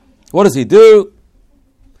 What does he do?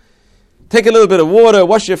 Take a little bit of water,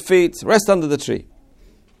 wash your feet, rest under the tree,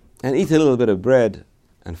 and eat a little bit of bread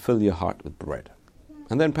and fill your heart with bread.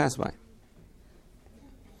 And then pass by.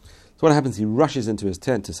 So what happens? He rushes into his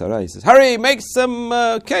tent to Sarah. He says, hurry, make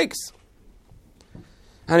some cakes.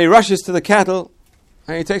 And he rushes to the cattle,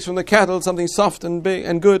 and he takes from the cattle something soft and big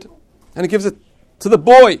and good, and he gives it to the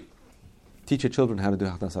boy. Teach your children how to do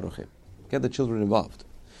Hachnas Aruchim. Get the children involved.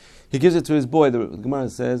 He gives it to his boy. The Gemara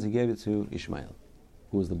says he gave it to Ishmael.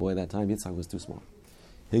 Who was the boy at that time? Yitzhak was too small.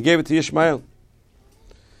 He gave it to Ishmael.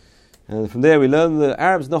 And from there we learn the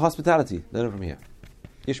Arabs know hospitality. Learn it from here.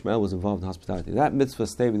 Ishmael was involved in hospitality. That mitzvah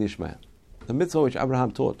stayed with Ishmael. The mitzvah which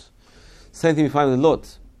Abraham taught. Same thing we find with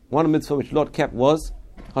Lot. One mitzvah which Lot kept was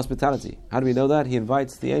hospitality. How do we know that? He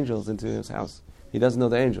invites the angels into his house. He doesn't know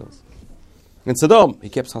the angels. In Sodom, he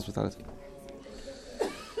keeps hospitality.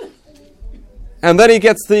 And then he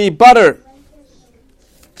gets the butter.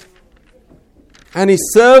 And he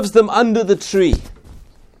serves them under the tree.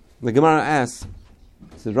 The Gemara asks,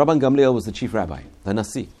 says Rabban Gamliel was the chief rabbi, the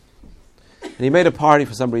Nasi. And he made a party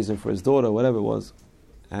for some reason for his daughter, whatever it was,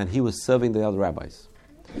 and he was serving the other rabbis.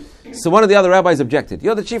 So one of the other rabbis objected,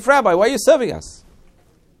 you're the chief rabbi, why are you serving us?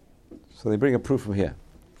 So they bring a proof from here.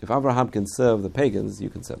 If Abraham can serve the pagans, you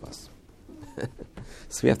can serve us.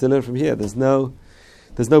 So we have to learn from here. There's no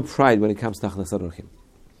pride when it comes to Hachnas Aruchim.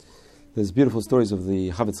 There's beautiful stories of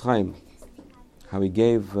the Chavetz Chaim, how he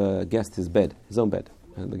gave a guest his own bed,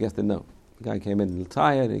 and the guest didn't know. The guy came in a little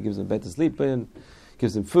tired, and he gives him a bed to sleep in,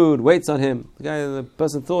 gives him food, waits on him. The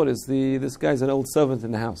person thought this guy's an old servant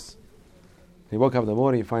in the house. He woke up in the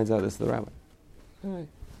morning, he finds out this is the rabbi. Right.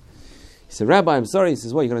 He said, Rabbi, I'm sorry. He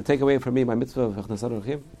says, what, you're going to take away from me my mitzvah of Hachnas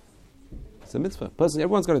Aruchim? It's a mitzvah.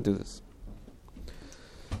 Everyone's got to do this.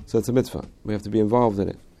 So it's a mitzvah. We have to be involved in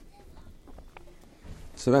it.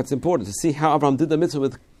 So that's important to see how Abraham did the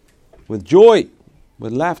mitzvah with joy,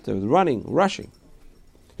 with laughter, with running, rushing.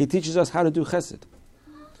 He teaches us how to do chesed.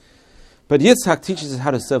 But Yitzhak teaches us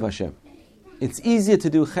how to serve Hashem. It's easier to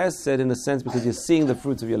do chesed in a sense because you're seeing the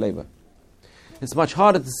fruits of your labor. It's much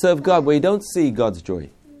harder to serve God where you don't see God's joy.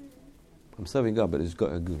 I'm serving God, but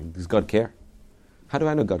does God care? How do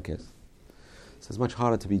I know God cares? So it's much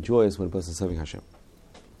harder to be joyous when a person is serving Hashem.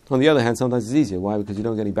 On the other hand, sometimes it's easier. Why? Because you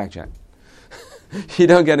don't get any backchat. You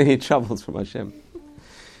don't get any troubles from Hashem.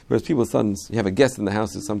 Whereas people's sons, you have a guest in the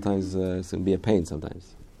house, sometimes it's going to be a pain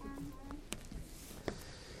sometimes.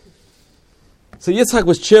 So Yitzhak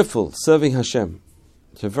was cheerful, serving Hashem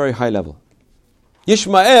to a very high level.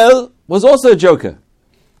 Yishmael was also a joker,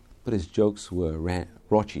 but his jokes were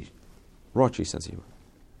raunchy sense of humor.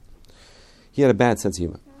 He had a bad sense of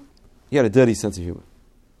humor. He had a dirty sense of humor.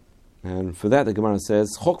 And for that the Gemara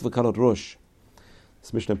says, Chok v'kalot rosh.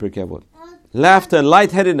 It's Mishnah Pirkei Avot. Laughter and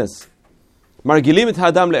lightheadedness. Margilim et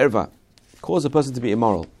ha'adam le'erva. Cause a person to be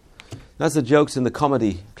immoral. That's the jokes in the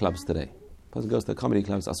comedy clubs today. A person goes to comedy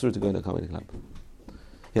clubs, asur to go to a comedy club.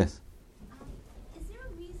 Yes? Is there a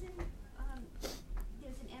reason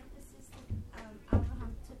there's an emphasis that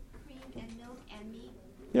Abraham took cream and milk and meat?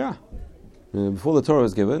 Yeah. Before the Torah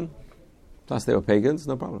was given, plus they were pagans,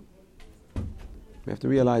 no problem. We have to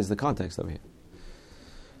realize the context over here.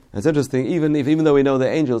 It's interesting, even though we know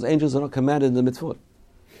they're angels are not commanded in the mitzvot.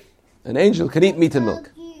 An angel can eat meat and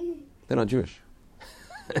milk. They're not Jewish.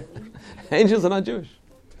 Angels are not Jewish.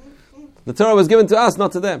 The Torah was given to us,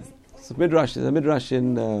 not to them. It's a midrash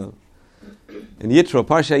in Yitro,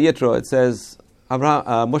 Parsha Yitro. It says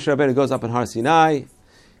Moshe Rabbeinu goes up in Har Sinai.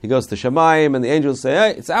 He goes to Shamayim, and the angels say,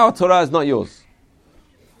 "Hey, it's our Torah, it's not yours."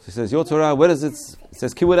 So he says, "Your Torah, where does it?" It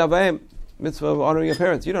says, "Kivud Avayim, mitzvah of honoring your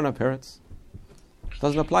parents." You don't have parents. It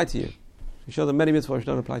doesn't apply to you. You show them many mitzvahs which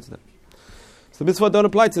don't apply to them. So the mitzvah don't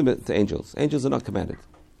apply to angels. Angels are not commanded.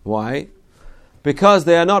 Why? Because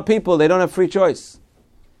they are not people. They don't have free choice.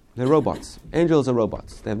 They're robots. Angels are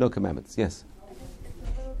robots. They have no commandments. Yes?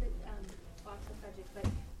 A little bit off the subject, but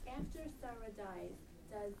after Sarah dies,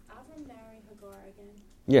 does Avram marry Hagar again?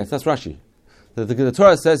 Yes, that's Rashi. The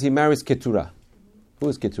Torah says he marries Keturah. Who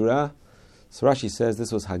is Keturah? So Rashi says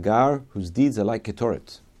this was Hagar, whose deeds are like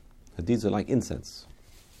Ketoret. Her deeds are like incense.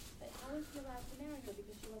 But how was he allowed to marry her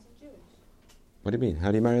because she wasn't Jewish? What do you mean?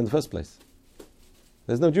 How do you marry in the first place?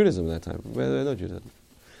 There's no Judaism at that time. There was no Judaism.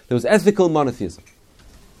 There was ethical monotheism.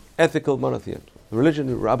 Ethical monotheism. The religion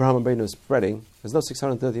Abraham Rabbeinu was spreading, there's no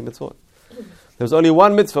 630 mitzvot. There was only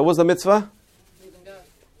one mitzvah. What was the mitzvah?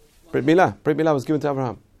 Brit Milah. Brit Milah was given to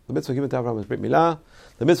Abraham. The mitzvah given to Abraham was Brit Milah.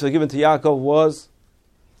 The mitzvah given to Yaakov was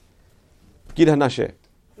Gid HaNasheh.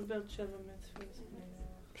 What about Sheva Mitzvah?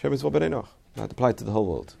 Sheva Mitzvah B'nai Noach. That applied to the whole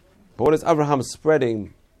world. But what is Abraham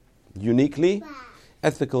spreading uniquely?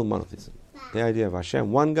 Ethical monotheism. The idea of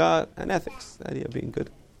Hashem, one God, and ethics. The idea of being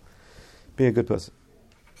good. Being a good person.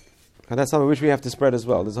 And that's something which we have to spread as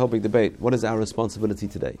well. There's a whole big debate. What is our responsibility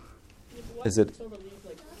today? Why Is it- does the Torah leave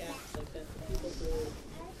like gaps like that for people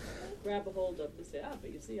to grab a hold of and say,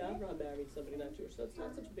 but you see, Abraham married somebody not Jewish, so it's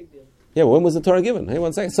not such a big deal. Yeah, when was the Torah given?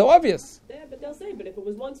 Anyone saying? So obvious. Yeah, but they'll say, but if it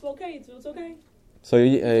was once okay, it's okay. So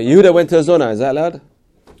Yehuda went to Azona. Is that allowed?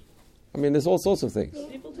 I mean, there's all sorts of things.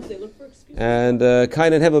 People do, they look for excuses. And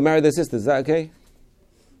Cain and Hevel married their sisters. Is that okay?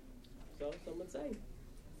 So someone say.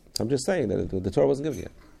 I'm just saying that the Torah wasn't given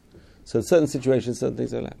yet. So in certain situations, certain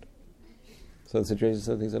things are allowed. Certain situations,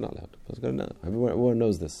 certain things are not allowed. I was going to know. Everyone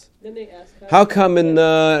knows this. Then they ask, How come in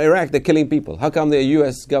Iraq they're killing people? How come the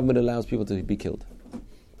U.S. government allows people to be killed?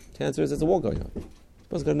 The answer is there's a war going on.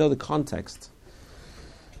 I was going to know the context.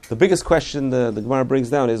 The biggest question the Gemara brings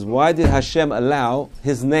down is, why did Hashem allow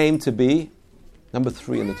His name to be number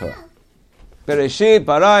 3 in the Torah? Bereshit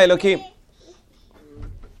bara Elokim.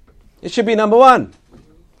 It should be number 1.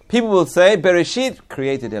 People will say, Bereshit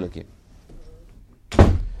created Elokim.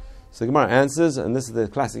 So the Gemara answers, and this is the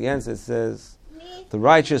classic answer, it says, the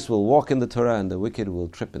righteous will walk in the Torah and the wicked will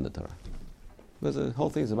trip in the Torah. Because the whole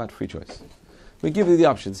thing is about free choice. We give you the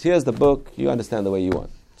options. Here's the book, you understand the way you want.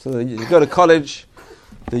 So you go to college,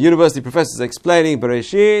 the university professors are explaining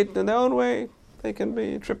Bereshit in their own way. They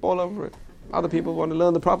can trip all over it. Other people want to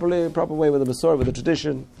learn the proper way with the Masorah, with the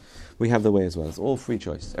tradition. We have the way as well. It's all free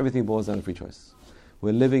choice. Everything boils down to free choice.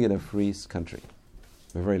 We're living in a free country.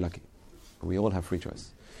 We're very lucky. We all have free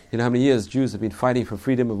choice. You know how many years Jews have been fighting for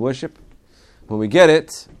freedom of worship? When we get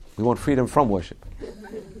it, we want freedom from worship.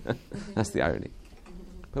 That's the irony.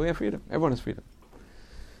 But we have freedom. Everyone has freedom.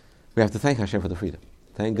 We have to thank Hashem for the freedom.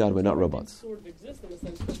 Thank God we're not robots. Sort of exists in the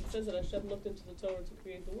sense that it says that Hashem looked into the Torah to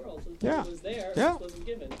create the world. So the Yeah. Torah was there, Yeah. it just wasn't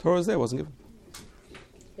given. Torah was there, wasn't given.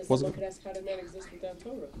 Because Wasn't someone could ask, how did man exist without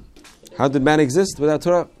Torah? But How did man exist without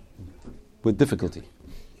Torah? With difficulty.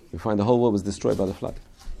 We find the whole world was destroyed by the flood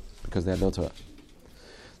because they had no Torah.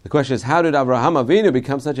 The question is, how did Abraham Avinu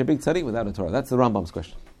become such a big tzaddik without a Torah? That's the Rambam's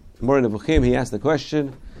question. More in Nevuchim, he asked the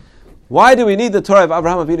question, why do we need the Torah if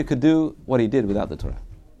Abraham Avinu could do what he did without the Torah?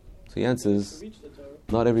 So he answers, to reach the Torah.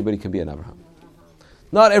 not everybody can be an Abraham.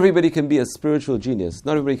 Not everybody can be a spiritual genius.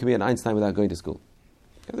 Not everybody can be an Einstein without going to school.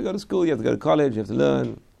 You have to go to school, you have to go to college, you have to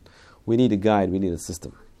learn. We need a guide, we need a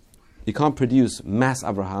system. You can't produce mass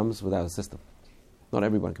Abrahams without a system. Not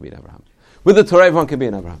everyone can be an Abraham. With the Torah, everyone can be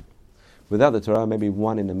an Abraham. Without the Torah, maybe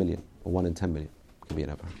 1 in a million or 1 in 10 million can be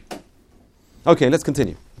an Abraham. Okay, let's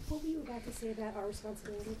continue. What were you about to say about our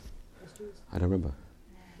responsibility as Jews? I don't remember.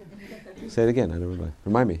 Say it again, I don't remember.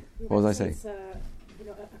 Remind me. You were What was I about to saying? say it's,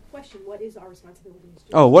 a question. What is our responsibility as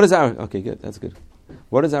Jews? Oh, what is our... Okay, good, that's good.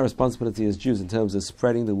 What is our responsibility as Jews in terms of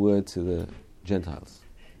spreading the word to the Gentiles,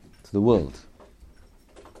 to the world?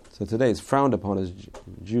 So today it's frowned upon as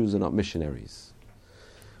Jews are not missionaries.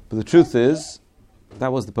 But the truth is,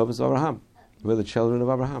 that was the purpose of Abraham. We're the children of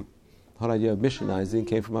Abraham. The whole idea of missionizing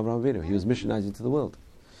came from Abraham Avinu. He was missionizing to the world.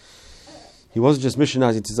 He wasn't just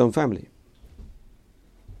missionizing to his own family.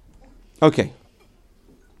 Okay.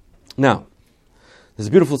 Now, there's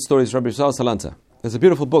a beautiful story of Rabbi Yisrael Salanta. There's a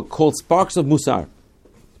beautiful book called Sparks of Musar.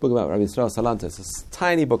 It's a book about Rabbi Yisrael Salanta. It's a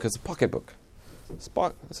tiny book. It's a pocket book. It's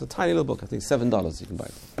a tiny little book. I think $7 you can buy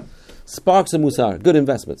it. Sparks of Musar. Good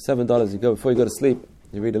investment. $7 you go before you go to sleep.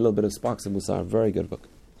 You read a little bit of Sparks of Musar. Very good book.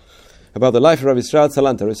 About the life of Rabbi Yisrael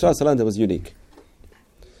Salanta. Rabbi Yisrael Salanta was unique.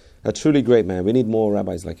 A truly great man. We need more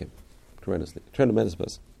rabbis like him. Tremendously. Tremendous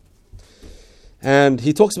person. And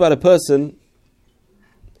he talks about a person.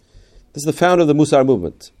 This is the founder of the Musar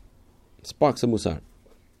movement. Sparks of Musar.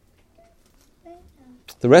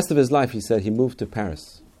 The rest of his life, he said, he moved to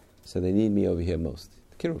Paris. He said, they need me over here most.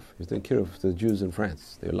 Kiruv. He was doing Kiruv to the Jews in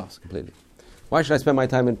France. They were lost completely. Why should I spend my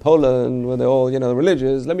time in Poland where they're all,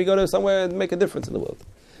 religious? Let me go to somewhere and make a difference in the world.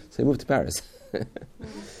 So he moved to Paris.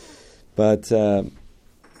 But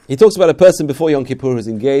he talks about a person before Yom Kippur who was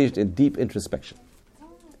engaged in deep introspection.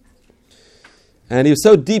 And he was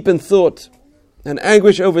so deep in thought and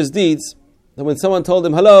anguish over his deeds that when someone told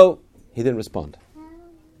him hello, he didn't respond.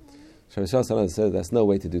 So Rabbi Yisrael said, that's no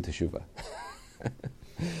way to do teshuvah.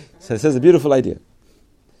 So he says a beautiful idea.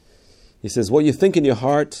 He says, what you think in your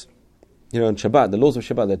heart, in Shabbat, the laws of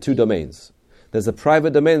Shabbat, there are 2 domains. There's a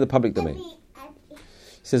private domain and the public domain. He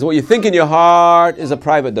says, what you think in your heart is a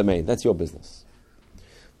private domain. That's your business.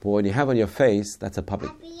 But what you have on your face, that's a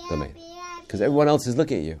public domain. Because everyone else is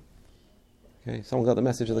looking at you. Okay, someone got the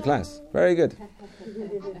message of the class. Very good.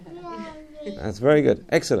 That's very good.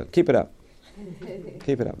 Excellent. Keep it up.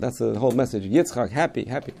 Keep it up. That's the whole message. Yitzchak, happy.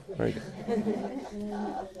 Very good.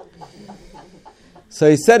 So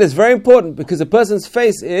he said it's very important because a person's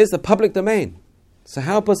face is the public domain. So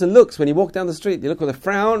how a person looks when you walk down the street, you look with a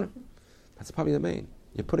frown, that's a public domain.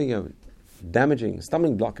 You're putting a damaging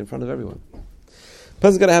stumbling block in front of everyone.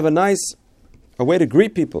 Person's got to have a way to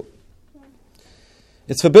greet people.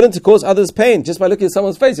 It's forbidden to cause others pain just by looking at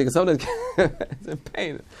someone's face. You can someone it's in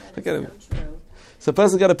pain. Look at him. So a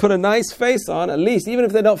person's got to put a nice face on, at least, even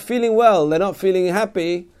if they're not feeling well, they're not feeling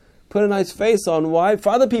happy, put a nice face on. Why? For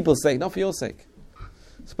other people's sake, not for your sake.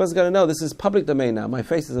 So a person's got to know this is public domain now. My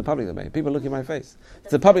face is a public domain. People look at my face.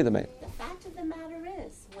 It's a public domain. The fact of the matter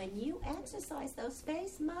is, when you exercise those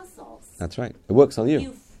face muscles, That's right. It works on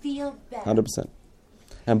you feel better. 100%.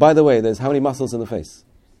 And by the way, there's how many muscles in the face?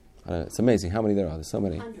 It's amazing how many there are. There's so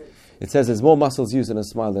many. Hundreds. It says there's more muscles used in a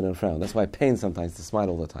smile than in a frown. That's why it pains sometimes to smile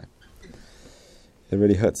all the time. It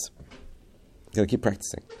really hurts. You've got to keep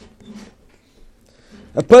practicing.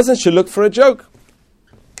 A person should look for a joke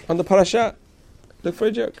on the parasha. Look for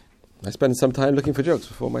a joke. I spend some time looking for jokes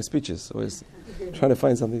before my speeches, always trying to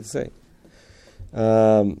find something to say.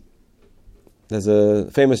 There's a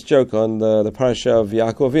famous joke on the parasha of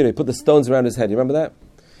Yaakov Avinu. He put the stones around his head. You remember that?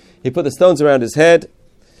 He put the stones around his head,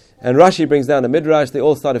 and Rashi brings down the midrash. They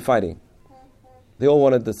all started fighting. They all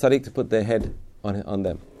wanted the tzaddik to put their head on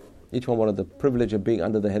them. Each one wanted the privilege of being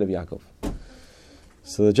under the head of Yaakov.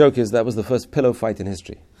 So the joke is that was the first pillow fight in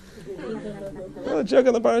history. Oh, a joke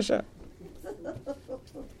on the parasha.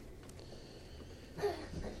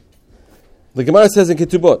 The Gemara says in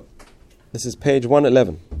Ketubot, this is page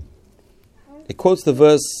 111. It quotes the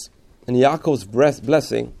verse in Yaakov's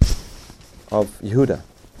blessing of Yehuda.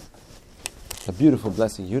 A beautiful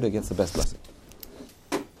blessing. Yehuda gets the best blessing.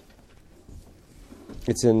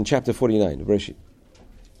 It's in chapter 49, Bereshit.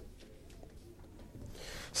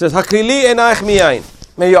 It says, Hakrili enaich miyain.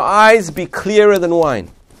 May your eyes be clearer than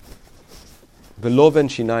wine. Veloven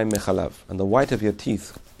shinaim mechalav. And the white of your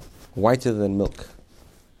teeth, whiter than milk.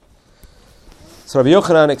 So Rabbi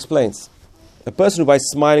Yochanan explains, a person who by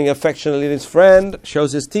smiling affectionately at his friend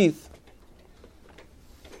shows his teeth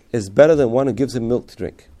is better than one who gives him milk to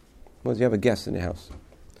drink. Suppose you have a guest in your house.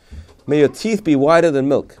 May your teeth be whiter than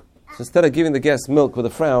milk. So instead of giving the guest milk with a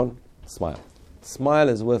frown, smile. Smile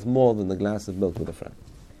is worth more than the glass of milk with a frown.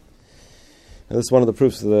 And this is one of the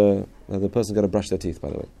proofs that the person got to brush their teeth, by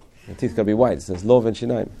the way. Your teeth got to be white. It says, Lo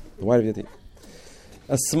v'shinaim, the white of your teeth.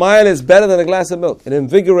 A smile is better than a glass of milk. It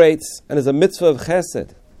invigorates and is a mitzvah of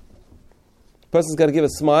chesed. A person's got to give a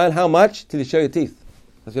smile. How much? Till you show your teeth.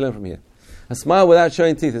 That's what you learn from here. A smile without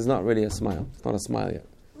showing teeth is not really a smile. It's not a smile yet.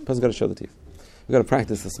 A person's got to show the teeth. We've got to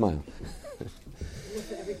practice the smile.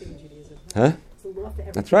 Huh?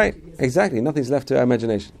 That's right. Exactly. Nothing's left to our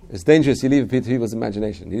imagination. It's dangerous. You leave it to people's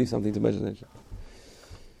imagination. You leave something to imagination.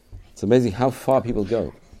 It's amazing how far people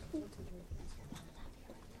go.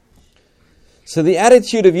 So the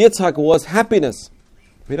attitude of Yitzhak was happiness.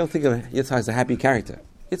 We don't think of Yitzhak as a happy character.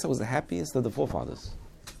 Yitzhak was the happiest of the forefathers.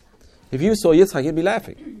 If you saw Yitzhak, you'd be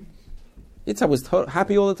laughing. Yitzhak was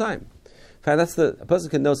happy all the time. In fact, a person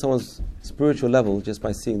can know someone's spiritual level just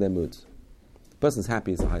by seeing their moods. A person's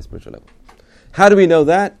happy is a high spiritual level. How do we know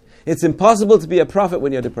that? It's impossible to be a prophet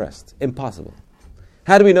when you're depressed. Impossible.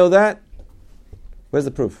 How do we know that? Where's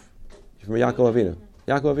the proof? From Yaakov Avinu.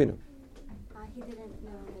 Yaakov Avinu. He didn't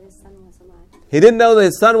know that his son was alive. He didn't know that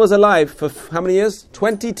his son was alive for how many years?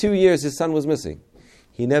 22 years his son was missing.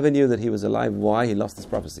 He never knew that he was alive. Why? He lost his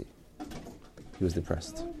prophecy. He was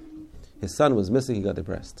depressed. His son was missing, he got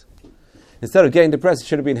depressed. Instead of getting depressed, he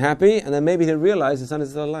should have been happy, and then maybe he didn't realize his son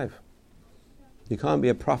is still alive. You can't be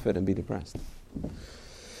a prophet and be depressed.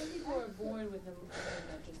 Some people are born with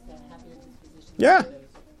just that happy disposition. Yeah.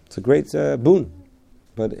 It's a great boon.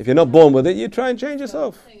 But if you're not born with it, you try and change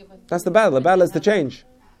yourself. That's the battle. The battle is to change.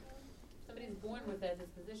 Somebody's born with that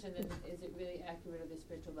disposition, and is it really accurate at the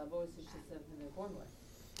spiritual level, or is it just something they're born with?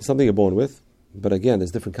 Something you're born with. But again,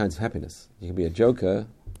 there's different kinds of happiness. You can be a joker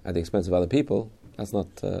at the expense of other people. That's not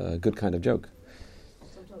a good kind of joke.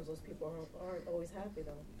 Sometimes those people aren't always happy,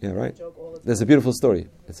 though. Yeah, right. Joke all the time. There's a beautiful story.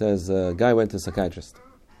 It says a guy went to a psychiatrist.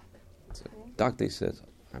 So doctor says,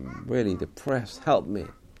 I'm really depressed. Help me.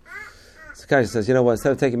 Psychiatrist says, you know what,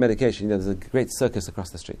 instead of taking medication, there's a great circus across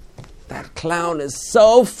the street. That clown is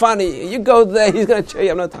so funny. You go there, he's going to cheer you. I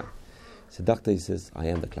have no time. So doctor, he says, I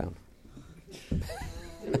am the clown.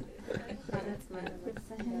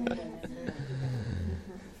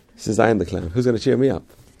 He says, I am the clown. Who's going to cheer me up?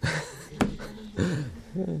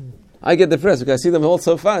 I get depressed because I see them all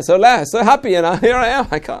so fun, so happy, and here I am.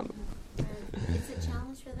 I can't. It's a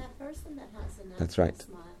challenge for that person that has a natural That's right.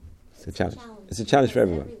 smile. It's a challenge. It's a challenge for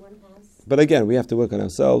everyone. Everyone has But again, we have to work on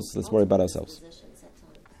ourselves. Let's worry about multiple ourselves. dispositions at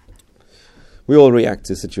times. We all react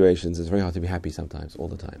to situations. It's very hard to be happy sometimes, all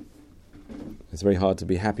the time. It's very hard to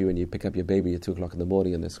be happy when you pick up your baby at 2 o'clock in the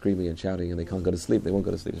morning and they're screaming and shouting and they can't go to sleep. They won't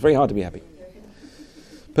go to sleep. It's very hard to be happy.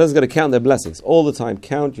 person's got to count their blessings all the time.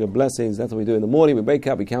 Count your blessings. That's what we do in the morning. We wake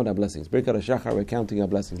up, we count our blessings. Birkat HaShachar, we're counting our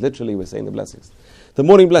blessings. Literally, we're saying the blessings. The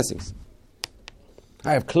morning blessings.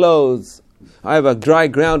 I have clothes. I have a dry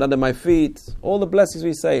ground under my feet. All the blessings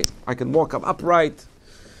we say. I can walk up upright.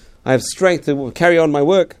 I have strength to carry on my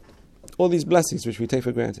work. All these blessings which we take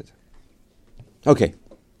for granted. Okay.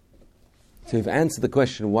 So we've answered the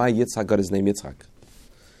question why Yitzhak got his name Yitzhak.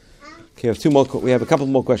 Okay, we have a couple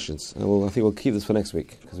more questions. I think we'll keep this for next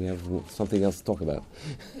week because we have something else to talk about.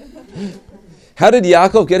 How did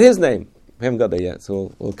Yaakov get his name? We haven't got there yet,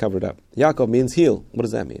 so we'll cover it up. Yaakov means heel. What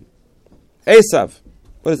does that mean? Esav.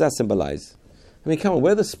 What does that symbolize? I mean, come on,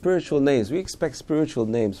 where are the spiritual names? We expect spiritual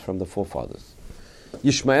names from the forefathers.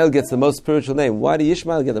 Yishmael gets the most spiritual name. Why did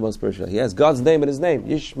Yishmael get the most spiritual name? He has God's name in his name.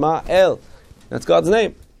 Yishmael. That's God's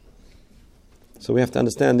name. So we have to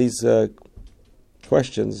understand these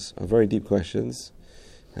questions are very deep questions.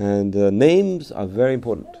 And names are very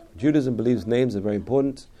important. Judaism believes names are very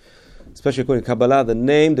important. Especially according to Kabbalah, the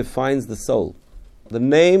name defines the soul. The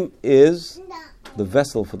name is the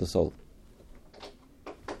vessel for the soul.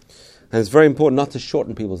 And it's very important not to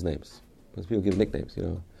shorten people's names. Because people give nicknames, you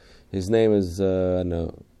know. His name is,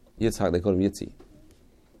 Yitzhak, they call him Yitzi.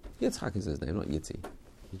 Yitzhak is his name, not Yitzi.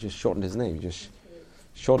 You just shortened his name. You just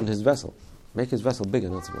shortened his vessel. Make his vessel bigger,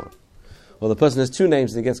 not smaller. Well, the person has two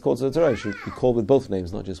names and he gets called to the Torah. He should be called with both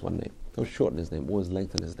names, not just one name. Don't shorten his name, always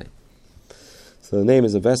lengthen his name. So the name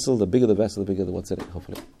is a vessel. The bigger the vessel, the bigger the what's in it,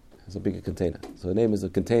 hopefully. It's a bigger container. So the name is a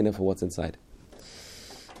container for what's inside.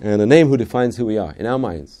 And a name who defines who we are, in our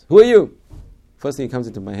minds. Who are you? First thing that comes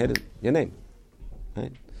into my head is your name.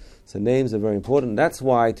 Right? So names are very important. That's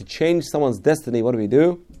why to change someone's destiny, what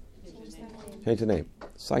do? Change the name.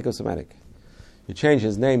 Psychosomatic. You change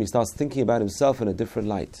his name, he starts thinking about himself in a different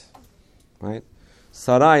light. Right?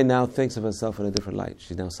 Sarai now thinks of herself in a different light.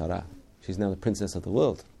 She's now Sarah. She's now the princess of the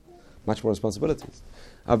world. Much more responsibilities.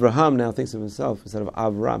 Abraham now thinks of himself, instead of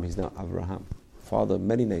Avram, he's now Avraham, father of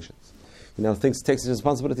many nations. He now takes his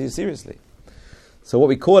responsibilities seriously. So what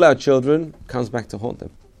we call our children comes back to haunt them.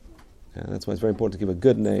 And that's why it's very important to give a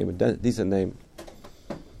good name, a decent name.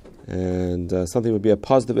 And something would be a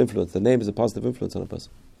positive influence. The name is a positive influence on a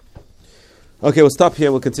person. Okay, we'll stop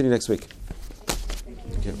here. We'll continue next week.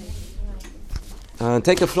 Thank you.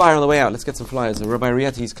 Take a flyer on the way out. Let's get some flyers. Rabbi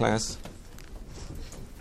Rieti's class.